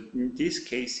 so in these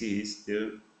cases,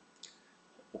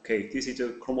 this is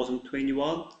the chromosome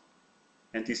 21,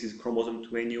 and this is chromosome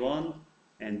 21,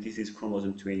 and this is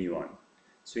chromosome 21.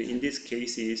 So in these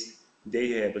cases, they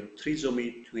have a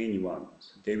trisomy 21.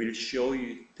 So they will show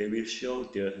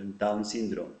the Down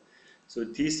syndrome. So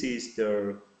this is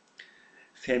the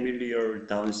familiar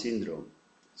Down syndrome.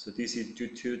 So this is due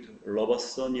to the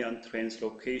Robertsonian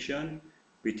translocation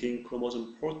between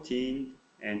chromosome 14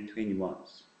 and 21.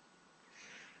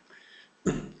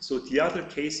 So the other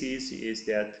cases is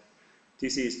that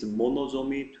this is the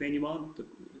monosomy 21. The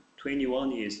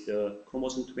 21 is the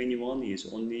chromosome 21 is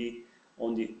only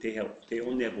they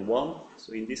only have one.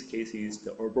 So in this case is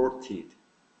the aborted.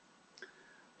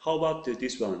 How about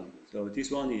this one? So this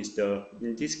one is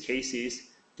in these cases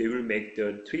they will make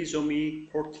the trisomy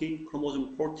 14,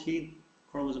 chromosome 14,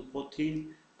 chromosome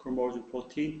 14, chromosome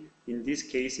 14. In these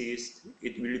cases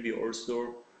it will be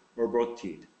also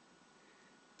aborted.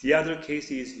 The other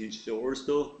case is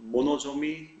also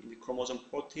monosomy in the chromosome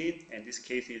 14, and this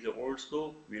case is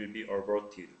also will be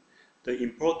aborted. The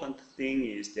important thing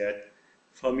is that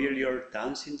familial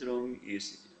Down syndrome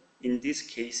is, in these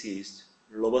cases,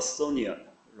 Robertsonian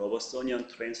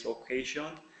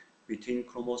translocation between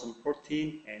chromosome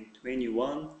 14 and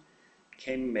 21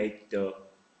 can make the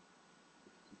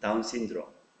Down syndrome.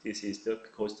 This is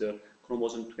because the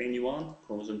chromosome 21,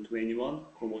 chromosome 21,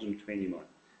 chromosome 21.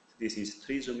 This is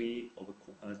trisomy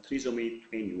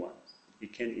 21.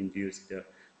 It can induce the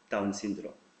Down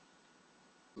syndrome.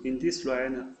 In this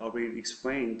slide, I will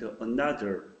explain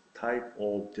another type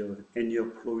of the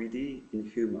aneuploidy in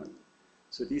human.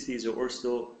 So this is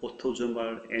also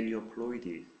autosomal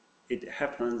aneuploidy. It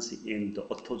happens in the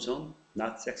autosome,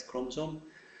 not sex chromosome.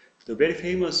 The very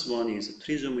famous one is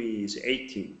trisomy is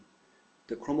 18.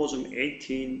 The chromosome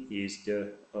 18 is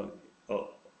the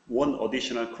one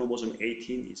additional chromosome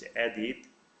 18 is added.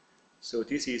 So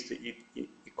this is it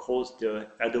calls the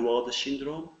Edward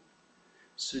syndrome.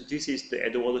 So this is the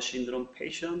Edward syndrome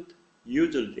patient.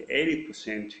 Usually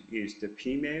 80% is the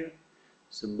female.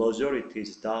 So majority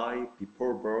die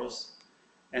before birth,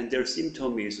 and their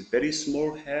symptom is very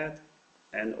small head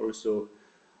and also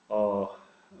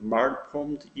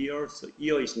malformed ear. So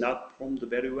ear is not formed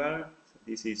very well. So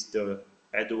this is the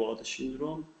Edward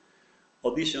syndrome.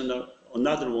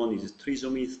 Another one is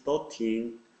trisomy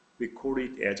 13. We call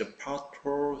it as a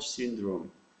Pastor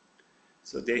syndrome.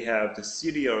 So they have the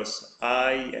serious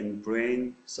eye and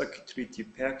brain circuitry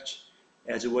defects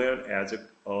as well as a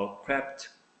cleft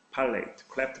palate.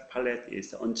 Cleft palate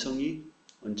is uncheongi.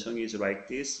 Uncheongi is like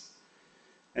this.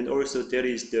 And also there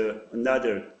is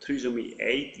another trisomy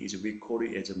 8 is we call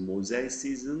it as a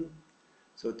mosaicism.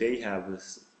 So they have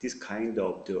this kind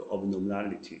of the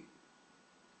abnormality.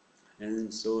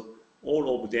 And so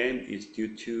all of them is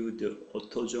due to the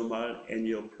autosomal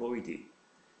aneuploidy,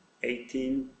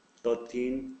 18,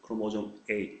 13, chromosome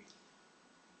 8.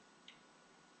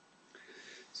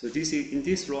 So in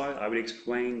this slide, I will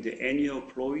explain the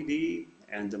aneuploidy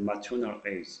and the maternal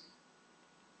age.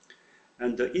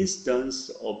 And the instance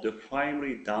of the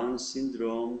primary Down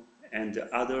syndrome and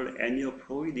the other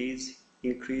aneuploidies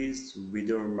increase with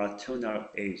the maternal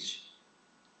age.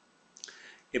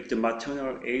 If the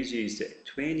maternal age is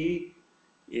 20,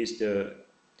 the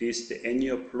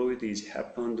aneuploidies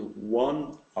happened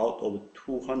 1 out of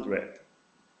 200.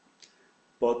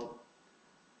 But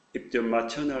if the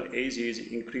maternal age is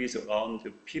increased around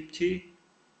 50,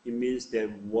 it means that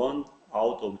 1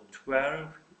 out of 12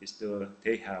 is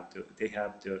they have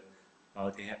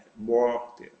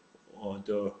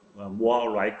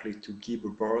more likely to give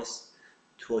birth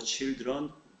to a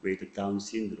children with Down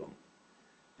syndrome.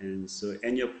 And so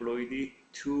aneuploidy,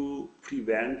 to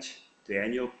prevent the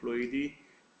aneuploidy,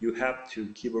 you have to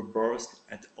give birth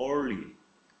at early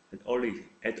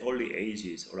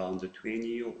ages, around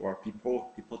 20 or before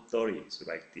 30, so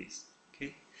like this.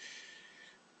 Okay.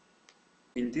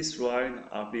 In this slide,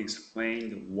 I'll be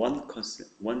explained one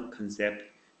concept,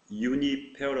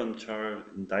 uniparental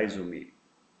disomy.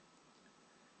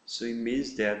 So it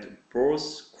means that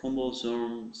both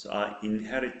chromosomes are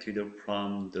inherited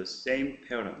from the same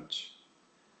parent.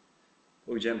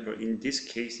 For example, in this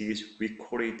case, we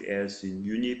call it as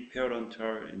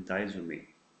uniparental disomy.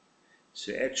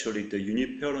 So actually, the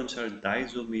uniparental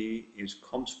disomy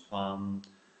comes from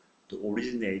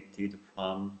originated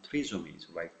from trisomies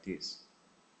like this.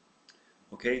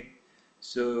 Okay,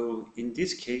 so in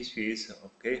this case,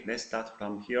 okay, let's start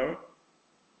from here.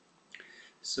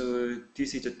 So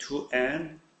this is a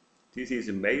 2N, this is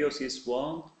meiosis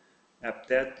 1.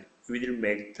 After that, we will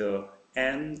make the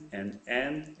N and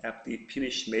N. After we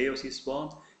finish meiosis 1,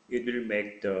 it will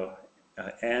make the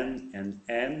N and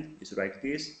N, is like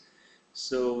this.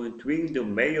 So during the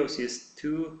meiosis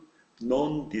 2,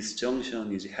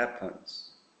 non-disjunction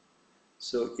happens.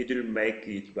 So it will make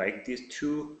it like this,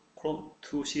 two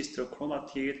sister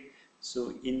chromatid.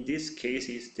 So in these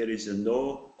cases, there is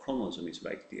no chromosomes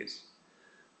like this.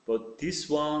 But this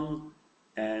one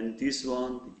and this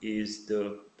one is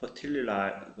the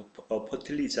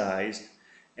fertilized,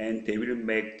 and they will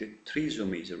make the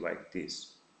trisomies like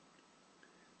this.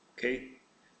 Okay,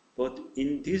 but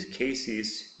in these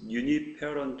cases,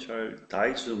 uniparental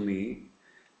disomy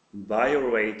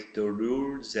violate the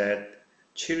rule that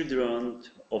children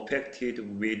affected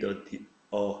with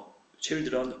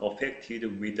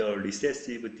a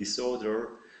recessive disorder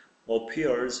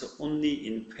appears only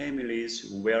in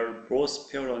families where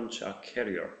both parents are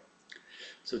carrier.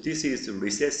 So this is a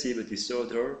recessive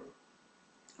disorder.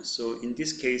 So in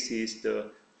this case,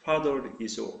 the father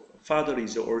is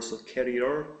also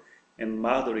carrier and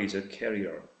mother is a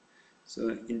carrier.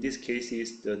 So in this case,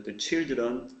 the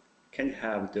children can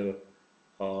have the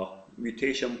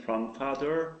mutation from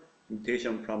father,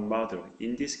 mutation from mother.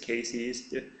 In this case,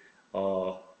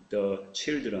 the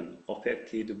children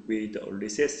affected with a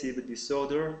recessive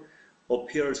disorder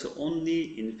appears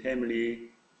only in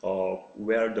family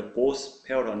where the both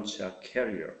parents are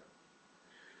carrier.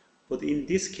 But in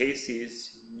these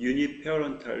cases,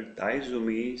 uniparental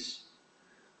disomies,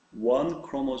 one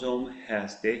chromosome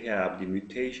they have the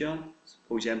mutation.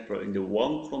 For example, in the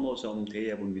one chromosome they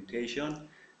have a mutation,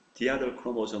 the other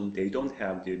chromosome they don't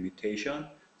have the mutation.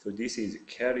 So this is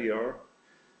carrier.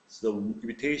 So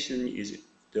mutation is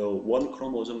the one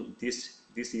chromosome. This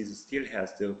still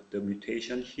has the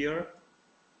mutation here.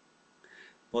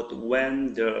 But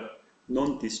when the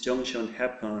non-disjunction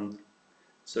happens,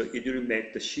 so it will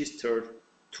make the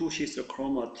two sister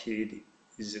chromatid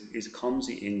comes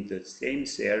in the same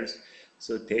cells,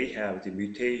 so they have the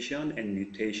mutation and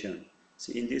mutation.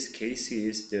 So in this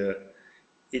cases, the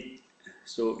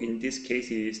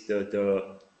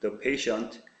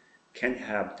patient can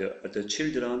have the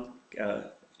children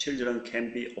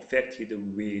can be affected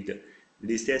with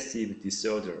recessive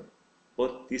disorder,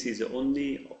 but this is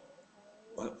only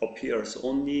appears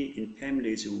only in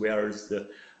families where the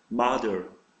mother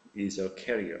is a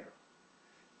carrier.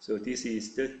 So this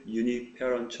is the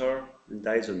uniparental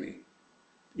disomy.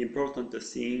 Important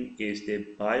thing is they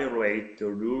violate the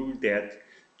rule that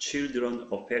children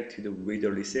affected with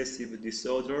a recessive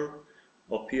disorder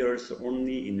appears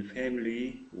only in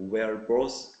family where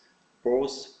both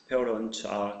parents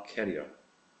are carrier.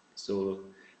 So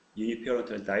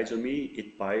uniparental disomy,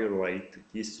 it violates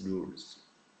these rules.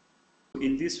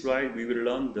 In this slide, we will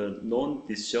learn the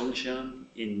non-disjunction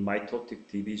in mitotic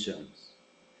divisions.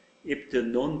 If the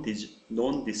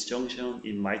non-disjunction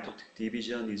in mitotic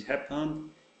division is happened,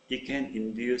 it can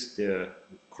induce the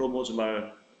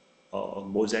chromosomal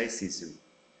mosaicism.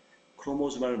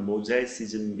 Chromosomal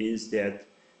mosaicism means that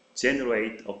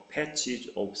generate a patches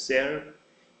of cell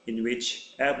in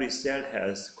which every cell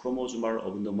has chromosomal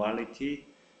abnormality.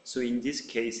 So in this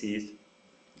case,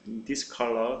 this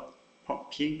color,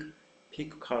 pink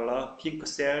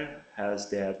cell has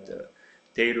that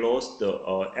they lost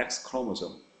the X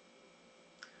chromosome.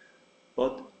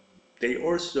 But they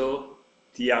also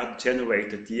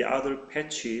generate the other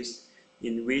patches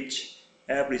in which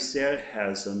every cell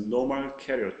has a normal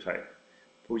karyotype.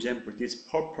 For example, this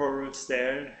purple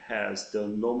cell has the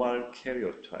normal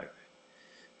karyotype.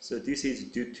 So this is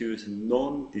due to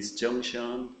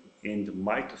non-disjunction in the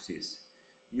mitosis.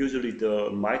 Usually the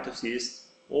mitosis,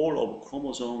 all of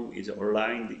chromosome is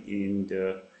aligned in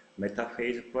the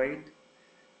metaphase plate.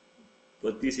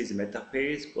 But this is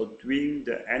metaphase, but during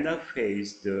the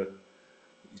anaphase,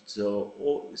 so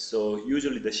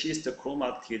usually the sister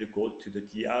chromatid go to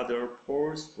the other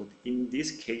poles, but in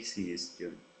these cases,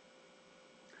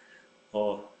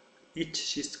 each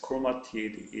sister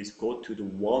chromatid go to the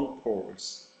one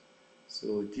poles.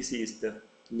 So this is the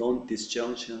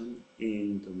non-disjunction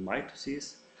in the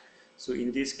mitosis. So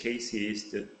in this case,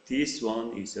 this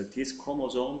one is this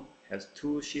chromosome has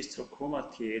two sister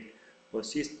chromatid, but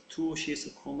two sister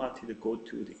chromatid go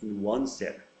to in one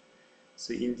cell.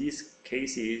 So in these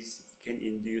cases, it can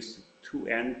induce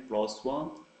 2n plus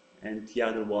 1, and the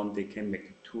other one they can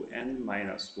make 2n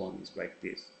minus 1 is like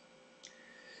this.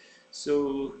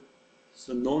 So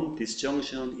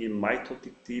non-disjunction in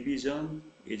mitotic division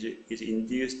is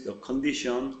induced a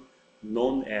condition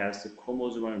known as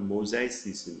chromosomal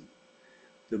mosaicism.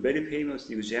 The very famous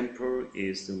example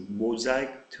is the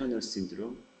mosaic Turner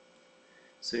syndrome.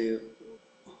 So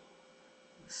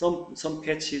some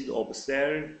patches of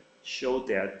cell show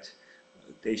that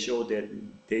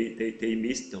they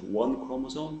missed one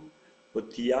chromosome,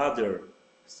 but the other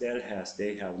cell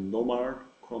they have normal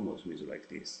chromosomes like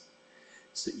this.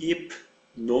 So if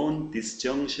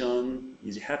non-disjunction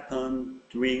is happen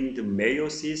during the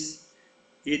meiosis,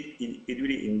 it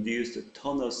will induce the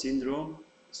Turner syndrome.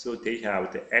 So they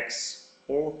have the X,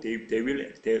 or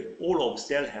all of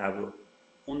cell have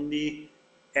only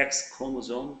X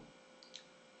chromosome.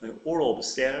 All of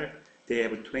cell they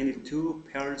have 22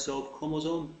 pairs of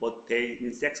chromosome, but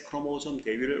in sex chromosome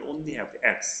they will only have the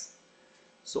X.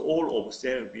 So all of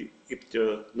cell, if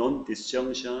the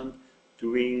non-disjunction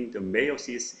during the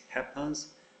meiosis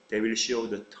happens, they will show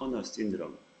the Turner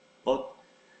syndrome. But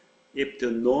if the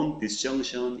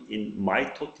non-disjunction in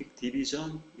mitotic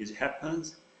division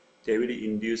happens, they will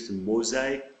induce the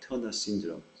mosaic Turner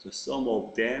syndrome. So some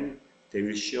of them, they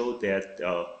will show that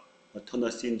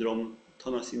Turner syndrome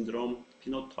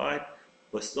phenotype,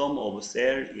 but some of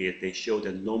cell, they show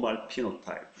the normal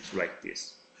phenotype. It's like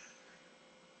this.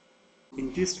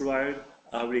 In this slide,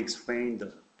 I will explain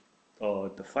the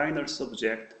final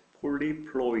subject,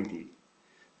 polyploidy.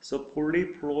 So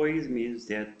polyploid means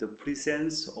that the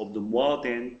presence of the more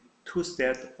than two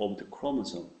sets of the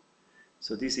chromosome.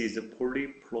 So this is the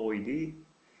polyploidy.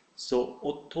 So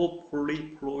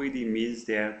autopolyploidy means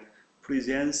that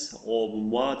presence of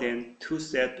more than two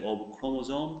sets of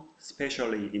chromosome,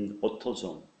 especially in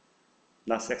autosome,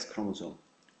 not sex chromosome.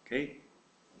 Okay.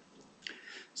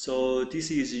 So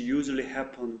this is usually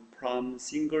happen from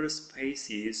single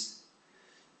species.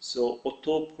 So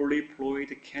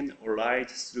autopolyploid can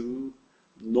arise through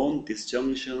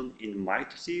non-disjunction in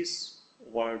mitosis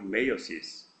or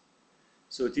meiosis.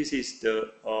 So this is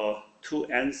the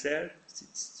 2n cell.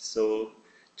 So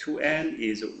 2n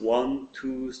is 1,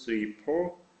 2, 3,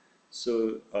 4.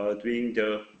 So during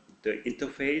the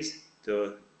interphase,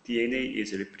 the DNA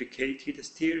is replicated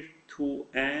still.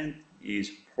 2n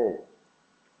is 4.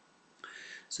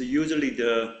 So usually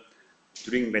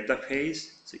during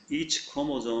metaphase, so each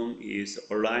chromosome is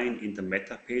aligned in the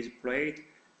metaphase plate.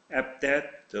 After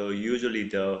that, usually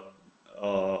during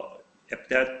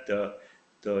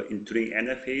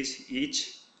anaphase,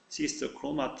 each sister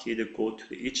chromatid go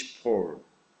to each pole.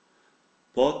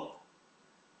 But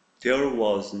there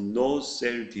was no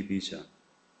cell division.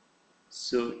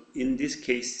 So in this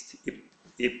case,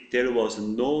 if there was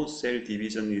no cell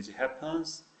division it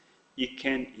happens, it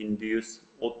can induce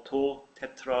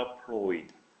autotetraploid.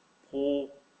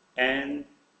 4n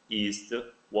is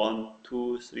the 1,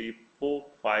 2, 3, 4,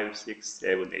 5, 6,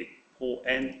 7, 8.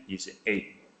 4n is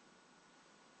 8.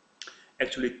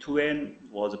 Actually, 2n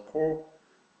was 4,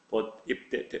 but if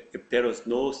there was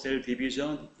no cell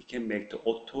division, it can make the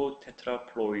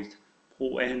autotetraploid.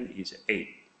 4n is 8.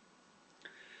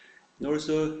 And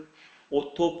also,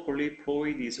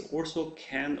 autopolyploid is also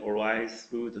can arise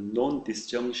through the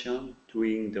non-disjunction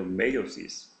during the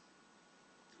meiosis.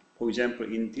 For example,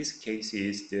 in this case,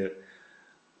 the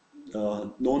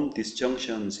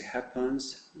non-disjunctions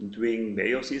happens during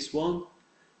meiosis 1.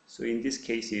 So in this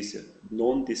case,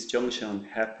 non-disjunction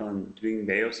happen during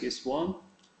meiosis 1.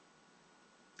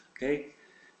 Okay,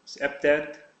 so after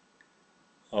that,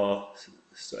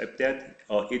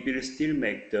 it will still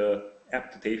make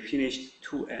after they finish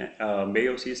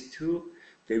meiosis 2,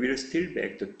 they will still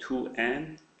make the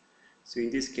 2n. So in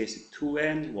this case,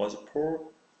 2n was 4,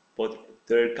 but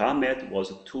their gamete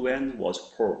was 2n was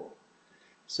 4.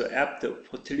 So after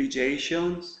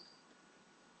fertilization,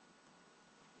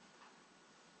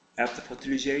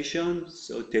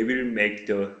 so they will make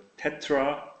the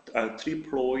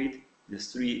triploid, the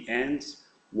 3 n's,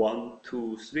 1,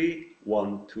 2, 3,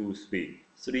 1, 2, 3.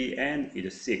 3n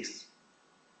is 6.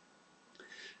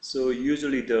 So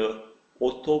usually the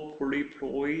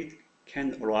autopolyploid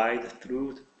can arise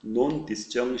through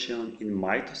non-disjunction in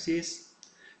mitosis,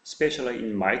 especially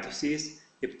in mitosis.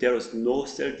 If there is no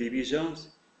cell divisions,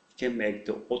 it can make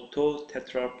the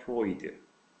autotetraploid.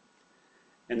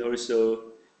 And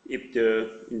also, if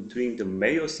during the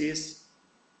meiosis,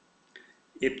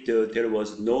 if there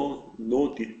was non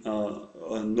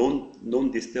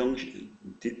disjunction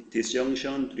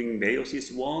during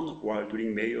meiosis 1 or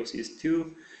during meiosis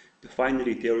 2,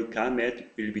 finally their gamete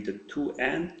will be the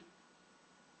 2N,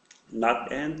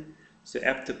 not N. So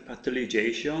after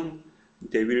fertilization,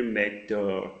 they will make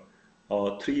the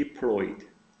triploid,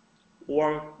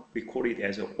 or we call it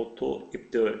as a auto.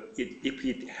 If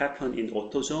it happened in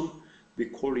autosome, we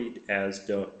call it as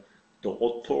the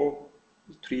auto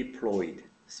triploid.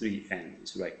 3N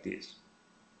is like this.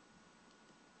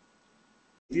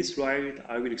 In this slide,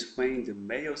 I will explain the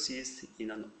meiosis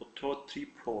in an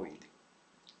autotriploid.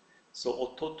 So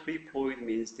autotriploid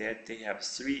means that they have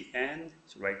 3N,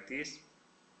 so like this.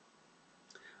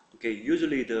 Okay,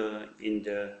 usually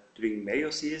during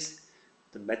meiosis,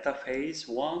 the metaphase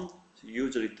 1, so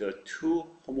usually the two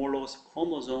homologous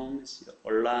chromosomes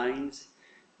aligns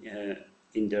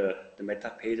in the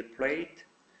metaphase plate.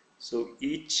 So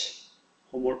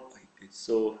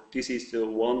so this is the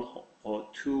one or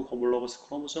two homologous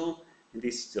chromosome, and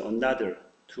this is another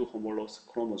two homologous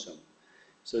chromosome.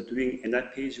 So during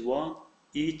anaphase 1,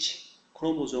 each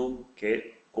chromosome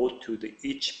go to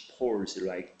each poles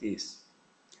like this.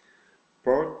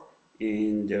 But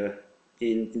in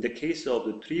the case of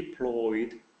the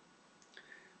triploid,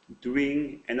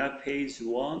 during anaphase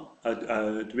 1,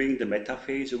 during the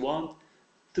metaphase 1,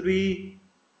 three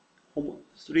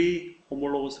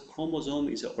homologous chromosome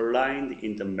is aligned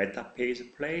in the metaphase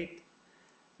plate.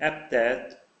 After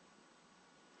that,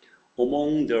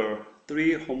 among the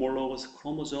three homologous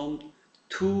chromosomes,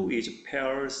 two is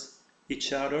pairs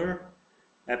each other.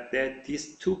 After that,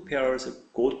 these two pairs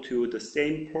go to the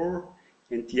same pole,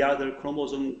 and the other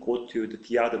chromosome go to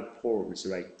the other poles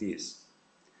like this.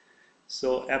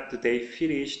 So after they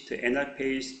finish the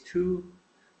anaphase 2,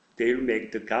 they will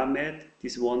make the gamete.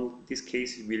 This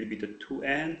case will be the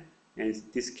 2N, and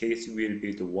this case will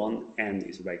be the 1N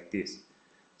is like this.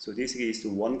 So this is the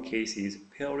one case is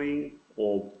pairing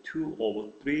of 2 over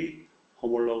 3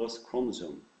 homologous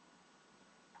chromosome.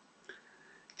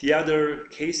 The other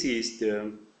case is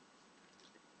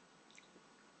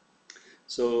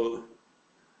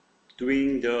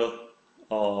during the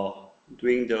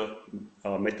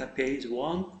metaphase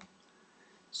 1,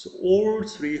 so all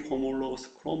three homologous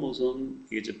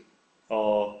chromosomes is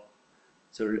all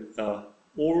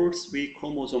three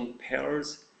chromosome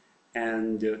pairs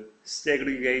and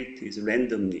segregate is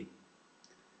randomly.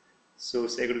 So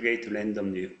segregate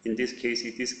randomly. In this case,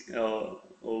 this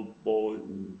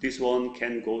one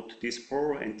can go to this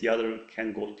pole and the other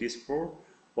can go to this pole.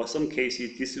 Or some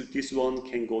cases, this one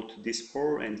can go to this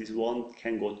pole and this one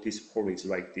can go to this pole. Is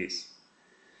like this.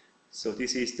 So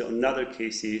this is another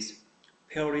case is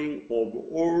pairing of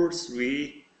all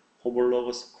three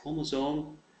homologous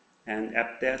chromosomes, and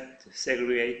after that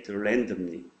segregate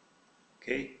randomly.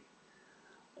 Okay.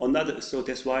 So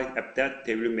that's why after that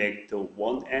they will make the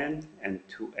 1N and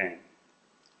 2N.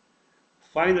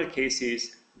 Final case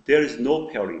is there is no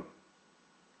pairing.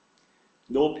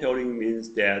 No pairing means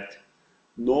that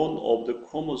none of the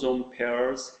chromosome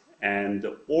pairs and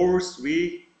all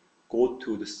three go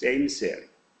to the same cell.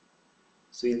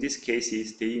 So in this case,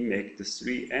 they make the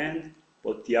 3N,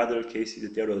 but the other case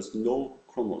is there is no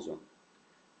chromosome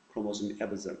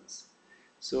absence.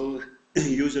 So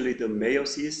usually the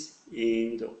meiosis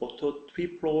in the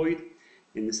autotriploid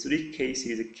in 3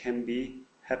 cases can be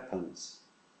happens.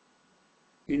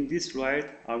 In this slide,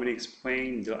 I will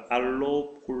explain the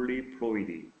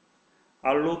allopolyploidy.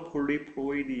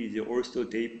 Allopolyploidy is also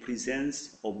the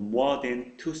presence of more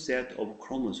than 2 sets of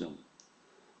chromosomes.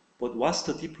 But what's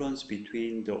the difference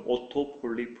between the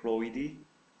autopolyploidy?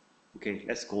 Okay,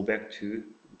 let's go back to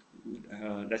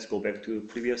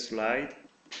previous slide.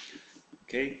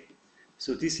 Okay,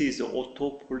 so this is the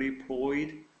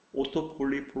autopolyploid.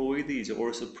 Autopolyploid is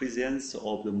also presence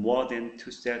of the more than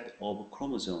 2 sets of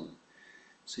chromosomes.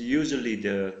 So usually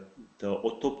the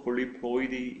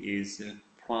autopolyploidy is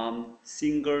from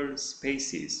single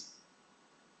species.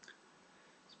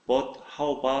 But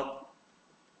how about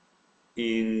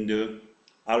in the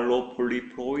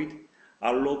allopolyploid?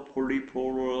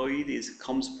 Allopolyploid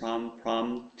comes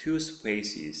from 2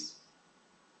 species.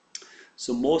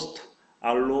 So most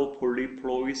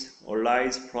allopolyploids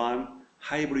arise from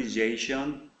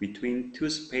hybridization between 2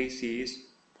 species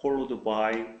followed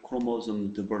by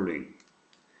chromosome doubling.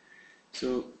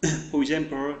 So, for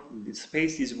example, the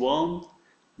species 1,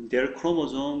 their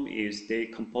chromosome is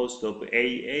composed of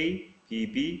AA,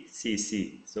 BB,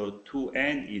 CC. So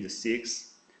 2N is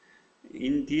 6.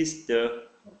 In this, the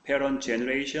parent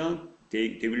generation,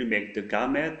 they will make the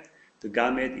gamete. The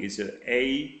gamete is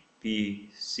A, B,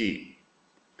 C.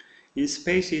 In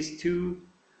species 2,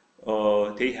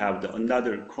 they have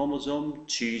another chromosome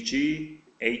GG,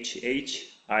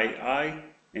 HH, II,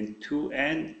 and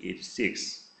 2N is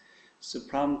 6. So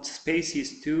from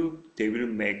species 2, they will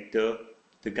make the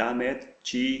gamete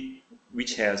G,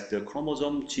 which has the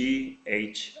chromosome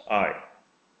GHI.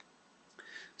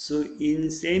 So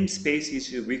in same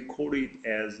species, we call it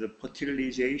as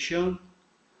fertilization,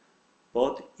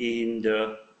 but in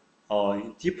the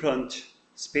different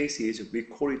species, we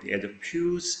call it as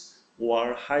fuse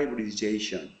or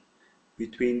hybridization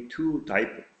between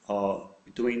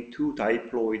between two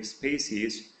diploid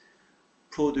species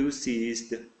produces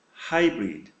the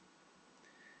hybrid.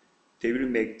 They will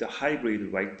make the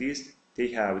hybrid like this. They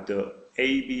have the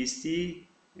ABC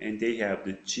and they have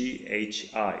the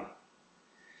GHI.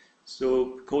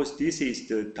 So because this is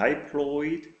the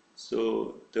diploid,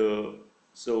 so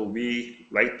we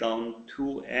write down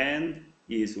 2n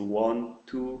is 1,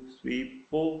 2, 3,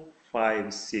 4,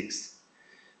 5, 6.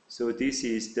 So this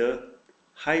is the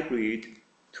hybrid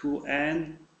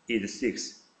 2n is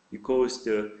 6 because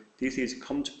this is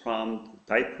comes from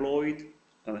diploid,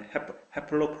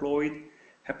 haploid.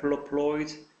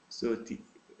 So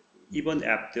even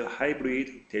after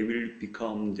hybrid, they will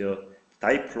become the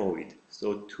diploid.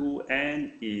 So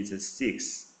 2n is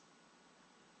 6.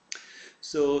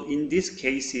 So in these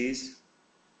cases,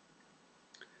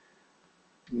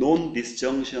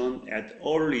 non-disjunction at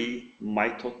early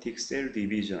mitotic cell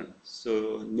division.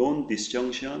 So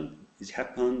non-disjunction is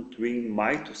happen during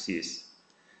mitosis.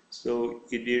 So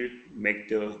it will make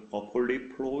the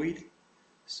polyploid.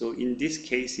 So in these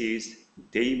cases,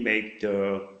 they make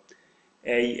the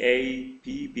AA,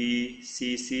 BB,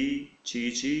 CC,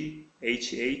 GG,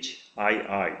 HH,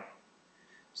 II.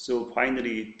 So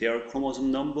finally, their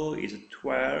chromosome number is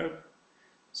 12.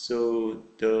 So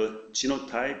the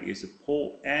genotype is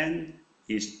 4N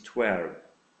is 12.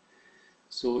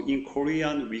 So in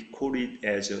Korean, we call it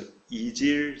as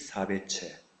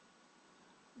이질사배체.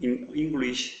 In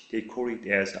English, they call it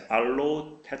as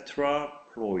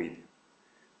allotetraploid.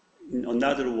 In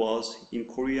another words, in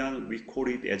Korean, we call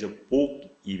it as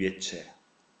복이배체.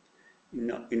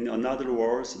 In another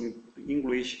words, in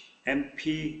English,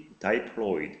 MP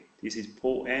diploid. This is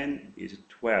 4N is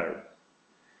 12.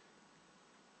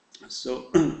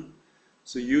 So,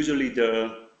 so usually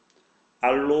the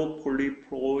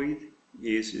allopolyploid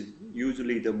is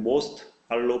usually the most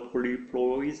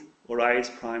allopolyploids arise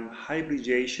from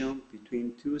hybridization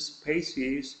between two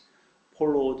species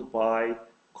followed by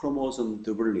chromosome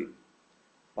doubling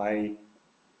by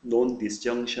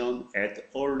non-disjunction at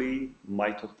early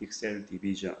mitotic cell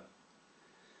division.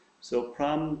 So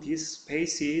from these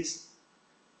species,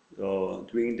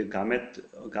 during the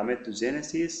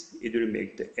gametogenesis, it will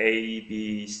make the A,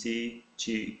 B, C,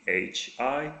 G, H,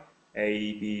 I,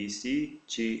 A, B, C,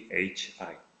 G, H,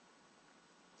 I.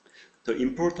 The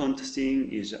important thing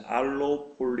is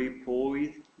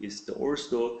allopolyploid is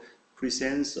also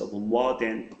presence of more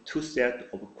than two sets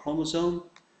of chromosomes.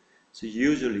 So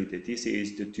usually this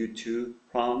is due to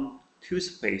from two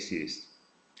species.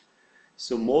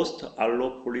 So most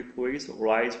allopolyploids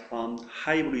arise from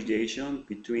hybridization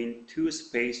between two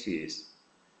species.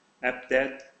 After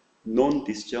that,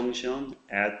 non-disjunction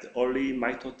at early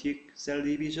mitotic cell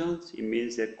divisions, it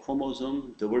means that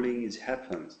chromosome doubling is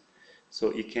happens.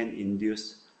 So it can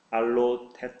induce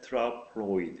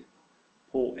allotetraploid.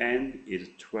 4N is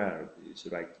 12, it's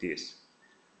like this.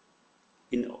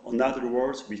 In other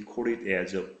words, we call it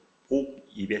as a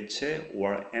복이배체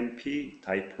or MP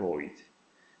diploid.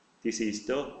 This is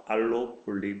the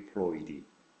allopolyploidy.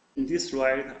 In this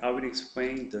slide, I will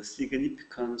explain the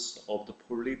significance of the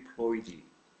polyploidy.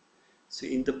 So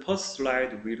in the first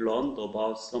slide, we learned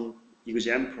about some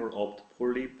example of the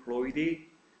polyploidy.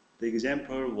 The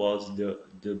example was the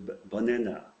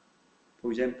banana.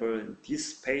 For example,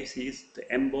 this species, the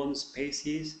M-bone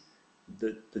species,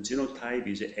 the genotype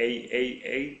is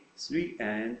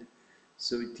AAA3N.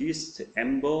 So this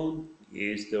M-bone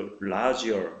is the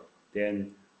larger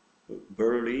than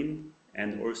Berlin,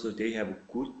 and also they have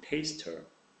good taster.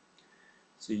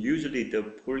 So usually the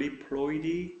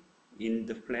polyploidy in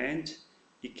the plant,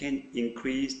 it can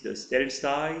increase the cell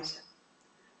size,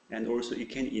 and also it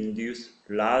can induce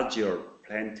larger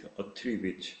plant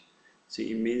attributes. So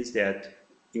it means that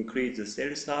increase the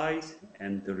cell size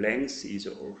and the length is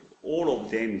all of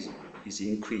them is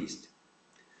increased.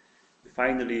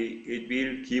 Finally, it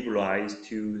will give rise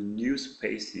to new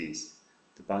species.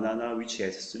 The banana, which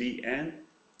has 3N,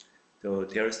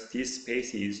 these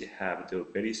species have the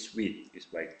very sweet, it's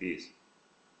like this.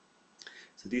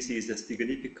 So this is the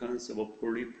significance of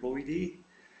polyploidy.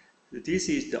 This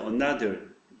is another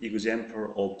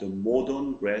example of the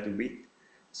modern red wheat.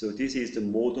 So this is the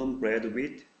modern red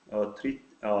wheat,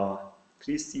 tritium,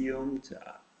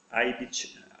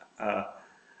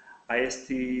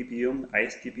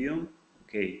 istibium.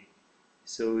 Okay,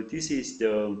 so this is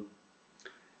the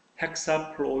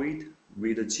hexaploid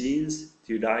with genes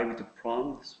derived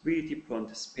from 3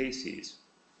 different species.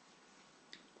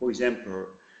 For example,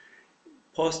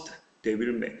 first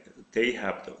they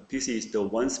have this is the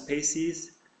one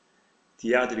species,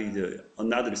 the other is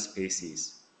another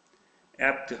species.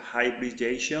 After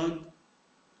hybridization,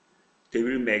 they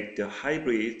will make the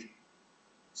hybrid,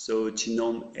 so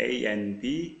genome A and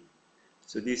B.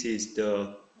 So this is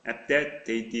the, after that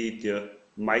they did the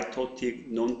mitotic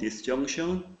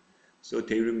non-disjunction, so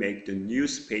they will make the new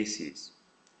species.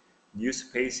 New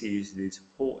species is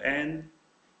 4N,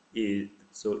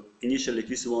 so initially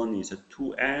this one is a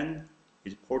 2N,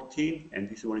 is 14, and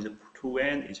this one is a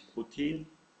 2N, is 14,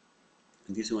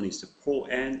 and this one is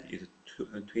 4N, is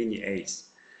 28.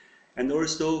 And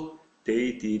also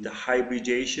they did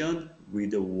hybridization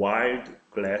with the wild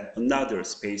class, another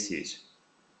species.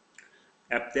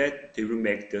 After that, they will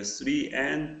make the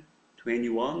 3N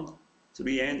 21.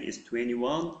 3N is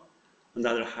 21,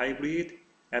 another hybrid.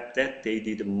 After that, they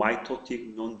did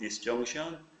mitotic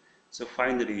non-disjunction. So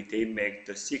finally, they make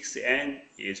the 6N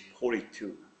is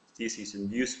 42. This is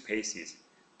new species.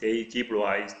 They give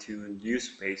rise to new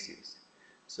species.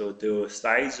 So the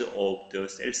size of the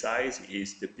cell size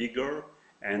is the bigger,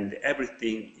 and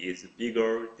everything is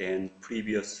bigger than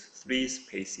previous 3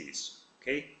 species.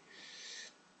 Okay.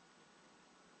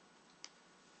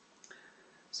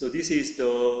 So this is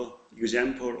the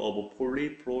example of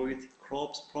polyploid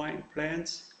crops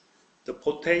plants. The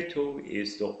potato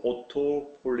is the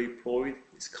autopolyploid.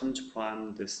 It comes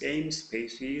from the same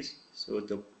species. So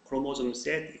the chromosome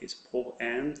set is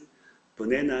 4N.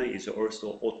 Banana is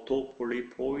also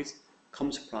autopolyploid.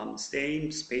 Comes from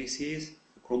same species.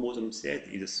 The chromosome set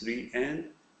is 3N.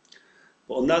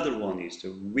 But another one is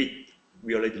the wheat.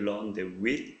 We already learned that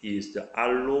wheat is the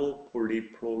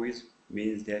allopolyploid,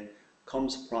 means that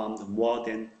comes from more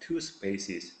than 2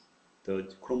 species.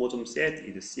 The chromosome set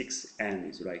is 6N,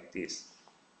 is like this.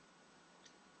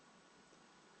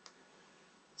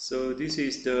 So this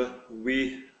is the,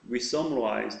 we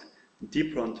summarized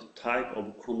different type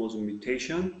of chromosome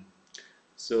mutation.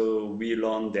 So we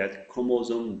learned that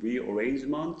chromosome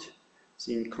rearrangement.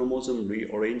 So in chromosome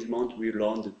rearrangement, we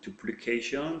learned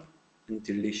duplication and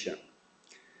deletion.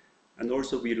 And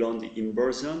also we learned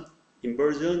inversion.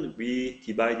 Inversion, we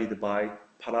divided by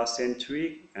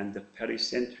paracentric and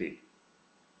pericentric.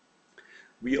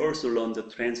 We also learned the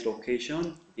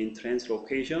translocation. In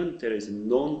translocation, there is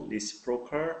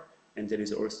non-reciprocal and there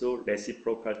is also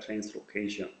reciprocal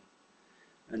translocation.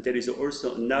 And there is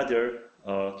also another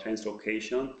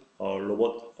translocation,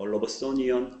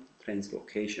 Robertsonian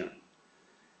translocation.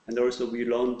 And also we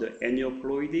learned the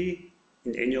aneuploidy.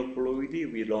 In aneuploidy,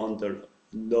 we learned the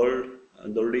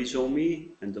nullisomy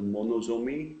and the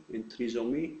monosomy, and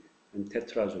trisomy and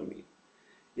tetrasomy.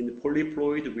 In the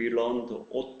polyploid, we learned the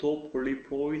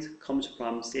autopolyploid comes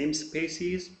from same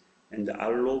species, and the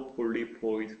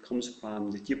allopolyploid comes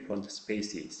from the different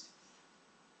species.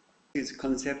 This is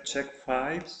concept check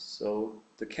 5. So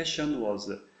the question was,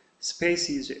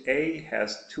 species A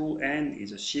has 2N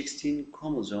is 16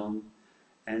 chromosome,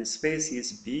 and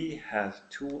species B has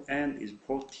 2N is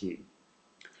 14.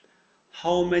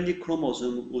 How many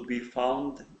chromosomes would be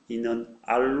found in an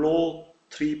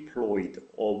allotriploid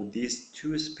of these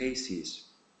 2 species?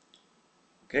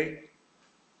 Okay.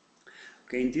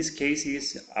 Okay, in this case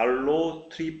is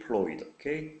allotriploid.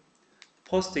 Okay.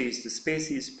 First is the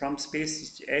species from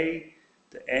species A,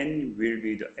 the N will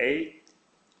be the 8.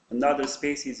 Another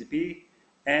species B,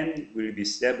 N will be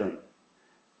 7.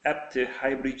 After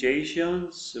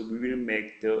hybridization, so we will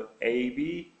make the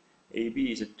AB.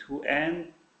 AB is 2N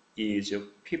is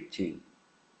 15.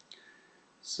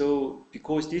 So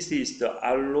because this is the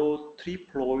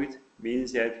allotriploid,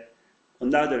 means that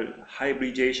another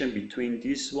hybridization between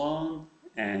this one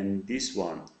and this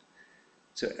one.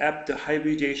 So after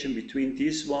hybridization between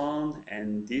this one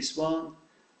and this one,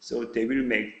 so they will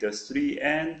make the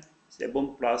 3N,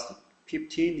 7 plus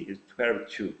 15 is 12,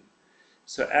 2.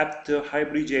 So after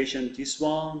hybridization this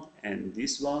one and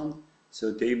this one,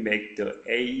 so they make the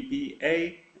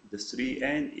ABA, the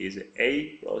 3N is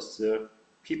A plus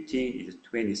 15 is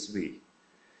 23.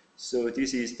 So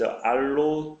this is the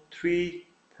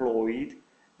allotriploid,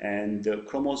 and the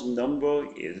chromosome number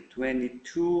is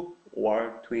 22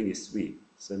 or 23.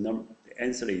 So the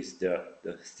answer is the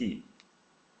C.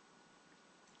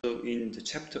 So in the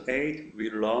chapter 8, we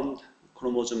learned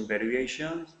chromosome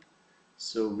variations.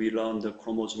 So we learn the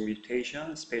chromosome mutation,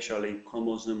 especially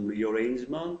chromosome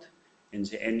rearrangement, and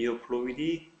the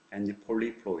aneuploidy and the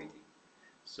polyploidy.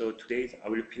 So today I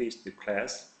will finish the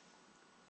class.